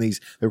and wiping these,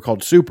 they were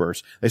called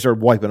supers. They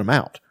started wiping them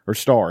out, or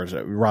stars,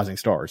 rising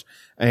stars.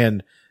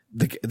 And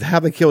how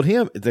they killed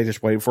him, they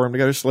just waited for him to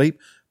go to sleep,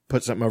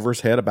 put something over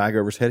his head, a bag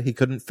over his head. He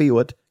couldn't feel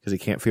it because he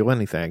can't feel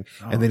anything.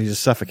 And then he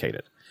just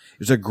suffocated. It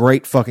was a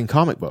great fucking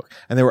comic book.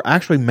 And they were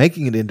actually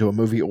making it into a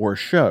movie or a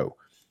show.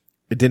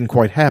 It didn't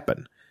quite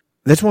happen.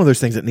 That's one of those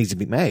things that needs to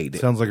be made.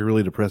 Sounds like a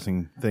really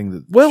depressing thing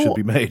that should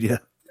be made, yeah.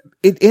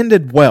 It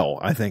ended well,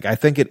 I think. I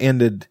think it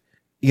ended,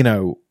 you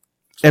know.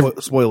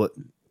 Spoil it.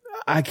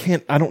 I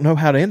don't know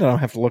how to end it. I'll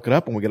have to look it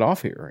up when we get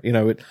off here. You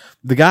know,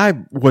 the guy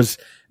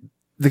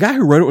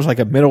who wrote it was like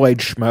a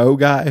middle-aged schmo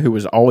guy who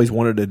was always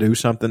wanted to do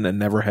something and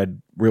never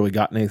had really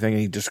gotten anything.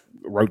 And he just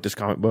wrote this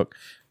comic book.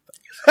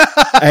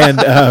 And,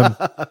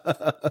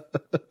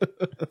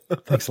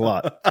 thanks a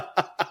lot.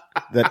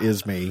 That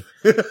is me.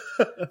 I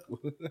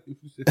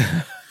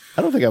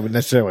don't think I would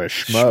necessarily a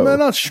schmo.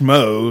 Not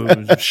schmo.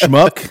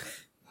 Schmuck.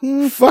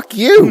 Fuck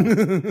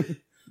you.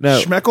 No.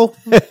 Schmeckle?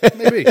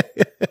 Maybe.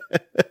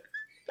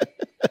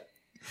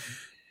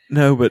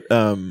 No, but,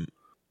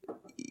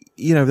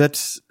 you know,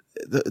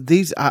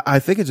 I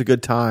think it's a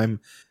good time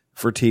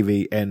for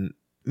TV, and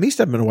me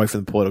stepping away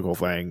from the political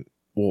thing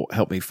will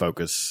help me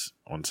focus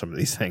on some of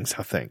these things,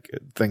 I think.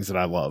 Things that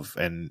I love,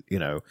 and, you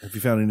know. Have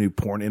you found any new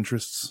porn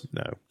interests?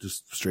 No.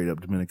 Just straight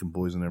up Dominican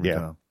poison every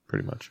time?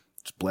 Pretty much.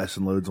 Just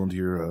blasting loads onto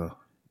your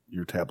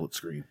tablet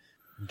screen.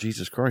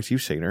 Jesus Christ,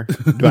 you've seen her.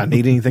 Do I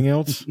need anything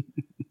else?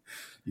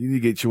 You need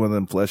to get you one of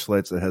them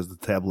flashlights that has the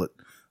tablet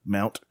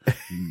mount.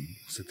 You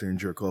sit there and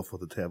jerk off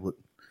with the tablet.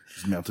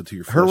 Just mount it to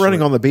your Her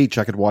running on the beach,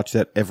 I could watch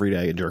that every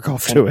day and jerk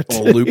off to it.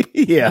 On loop.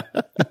 Yeah.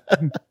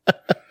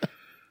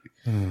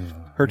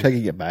 Her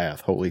taking a bath.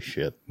 Holy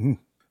shit.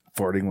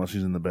 Farting while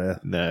she's in the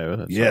bath. No.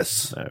 That's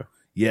Yes. No.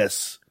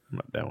 Yes. I'm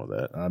not down with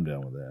that. I'm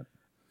down with that.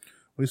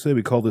 What do you say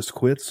we call this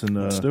quits and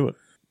Let's do it.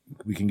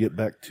 We can get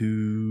back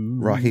to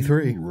Rocky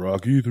 3.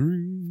 Rocky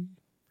 3.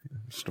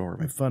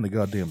 Starving. Find a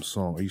goddamn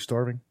song. Are you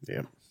starving?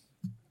 Yeah.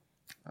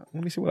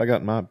 Let me see what I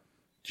got in my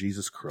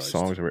Jesus Christ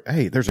songs.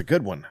 Hey, there's a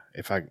good one.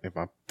 If my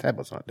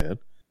tablet's not dead,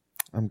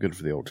 I'm good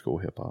for the old school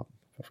hip hop.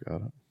 I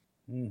forgot it.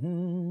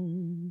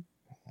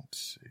 Let's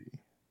see.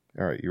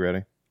 All right, you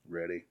ready?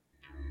 Ready.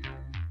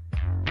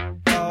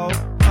 Oh.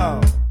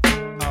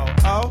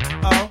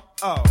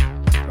 All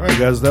right,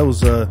 guys, that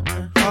was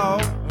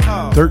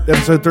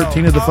episode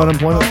 13 of the Fun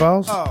Employment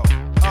Files.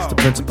 It's the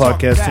Prince of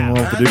Podcasting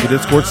along with the Duke of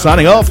Discord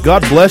signing off.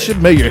 God bless you.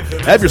 May you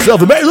have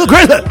yourself a merry little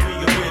Christmas.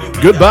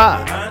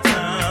 Goodbye.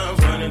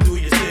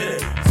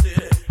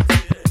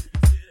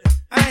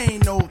 I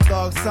ain't no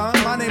thug, son.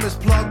 My name is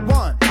Plug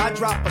One. I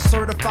drop a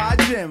certified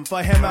gem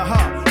for him or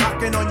her.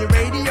 Rocking on your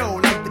radio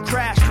like the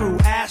Crash Crew.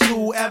 Ask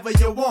whoever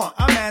you want.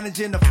 I'm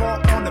managing the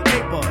funk on the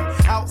paper.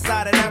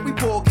 Outside of that, we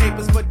pull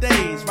capers for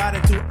days.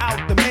 Riding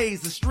throughout the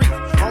maze of streets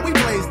while we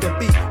blaze the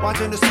beat.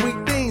 Watching the sweet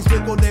things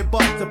wiggle their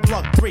butt to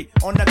Plug 3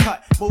 on the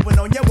cut. Moving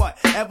on your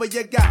whatever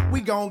you got,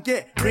 we gon'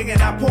 get. Bringing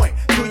our point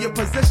to your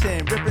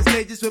position. Ripping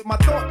stages with my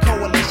thought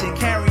coalition.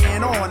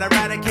 Carrying on,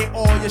 eradicate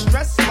all your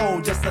stress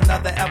mode. Just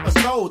another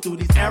episode through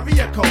these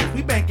area codes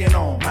we banking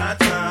on. High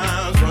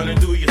times running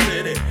through your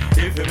city.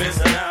 If you're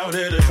missing out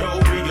at the show,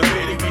 we get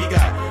ready. We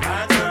got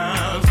high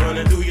times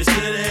running through your city.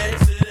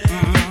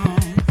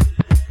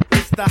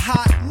 It's the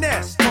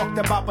hotness talked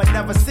about but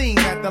never seen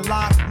at the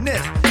Loch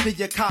Ness. Did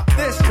you cop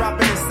this?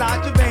 Dropping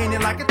inside your vein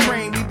and like a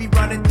train, we be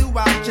running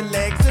throughout your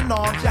legs and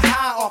arms. You're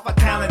high off a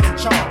talent and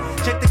charm.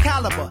 Check the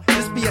caliber,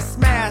 this be a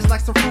smash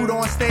like some fruit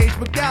on stage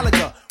with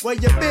Gallagher. Wear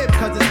your bib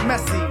cause it's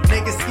messy.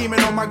 Niggas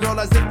scheming on my girl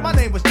as if my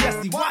name was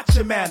Jesse. Watch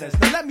your manners,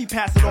 now let me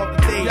pass it off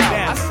to Dave.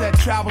 I said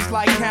travels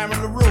like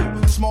Cameron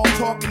LaRue. Small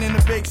talking in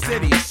the big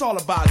city. It's all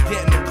about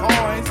getting the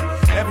coins.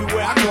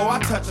 Everywhere I go, I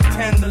touch a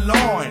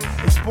tenderloin.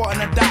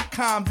 Exporting a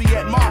 .com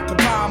Viet mark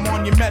bomb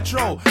on your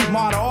metro.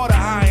 Model order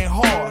iron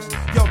horse.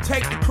 Yo,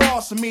 take the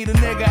cross and meet a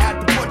nigga at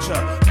the butcher.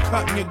 You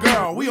cutting your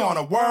girl, we on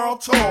a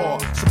world tour.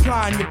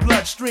 Supplying your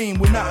bloodstream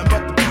with nothing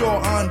but the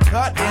pure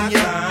uncut in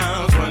your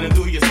times running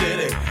through your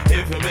city.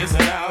 If you're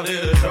missing out at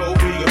a show, we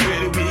got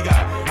ready. We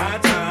got high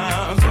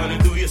times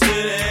running through your city.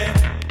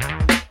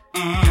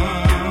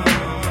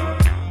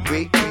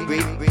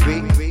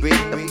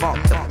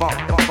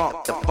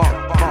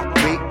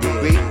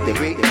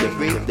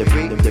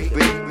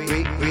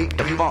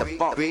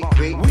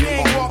 We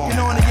ain't walking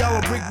on a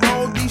yellow brick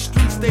road. These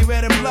streets stay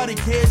red and bloody.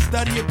 Kids,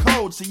 study your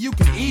code so you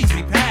can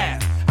easily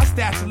pass. I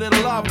stash a little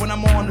love when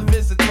I'm on the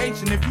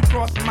visitation. If you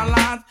crossing my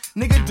lines,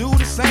 nigga, do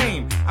the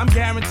same. I'm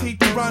guaranteed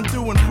to run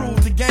through and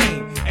prove the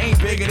game.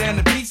 Ain't bigger than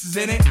the pieces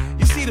in it.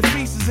 You see the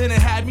pieces in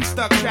it had me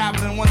stuck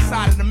traveling one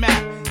side of the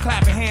map.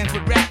 Clapping hands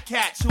with rap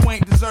cats who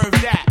ain't deserved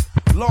that.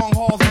 Long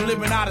hauls and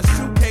living out of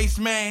suitcase,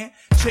 man.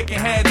 Chicken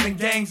heads and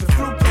gangs of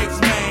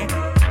fruitcakes, man.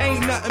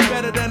 Ain't nothing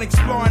better than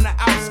exploring the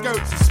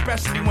outskirts,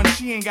 especially when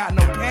she ain't got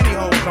no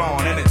pantyhose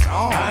on and it's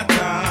on. High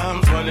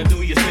times running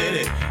through your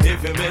city.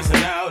 If you're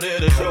missing out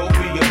at a show,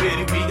 we get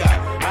ready. We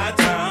got high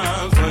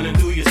times running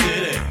through your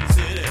city.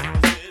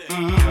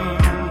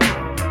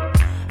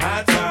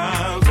 High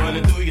times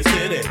running through your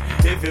city.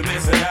 If you're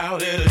missing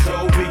out at a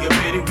show, we get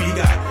ready. We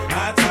got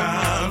high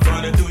times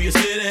running through your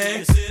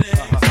city.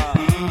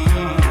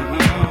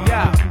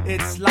 Yeah,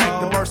 it's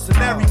like the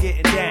mercenary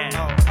getting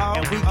down.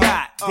 And we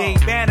got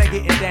Dave Banner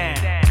getting down.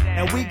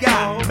 And we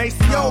got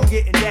Maceo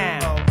getting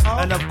down.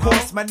 And of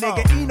course, my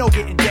nigga Eno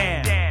getting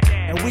down.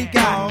 And we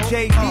got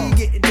JD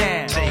getting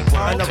down.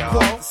 And of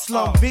course,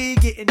 Slum B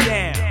getting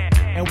down.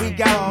 And we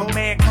got my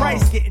man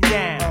Christ getting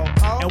down.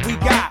 And we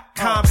got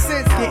Com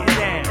Sense getting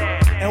down.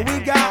 And we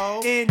got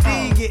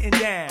ND getting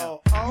down.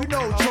 You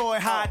know Troy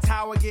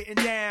Hightower getting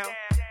down.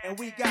 And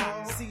we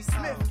got C.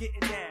 Smith getting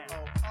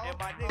down. And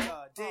my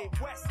nigga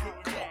Dave West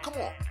getting down. Come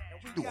on.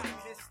 And we got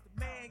Mr.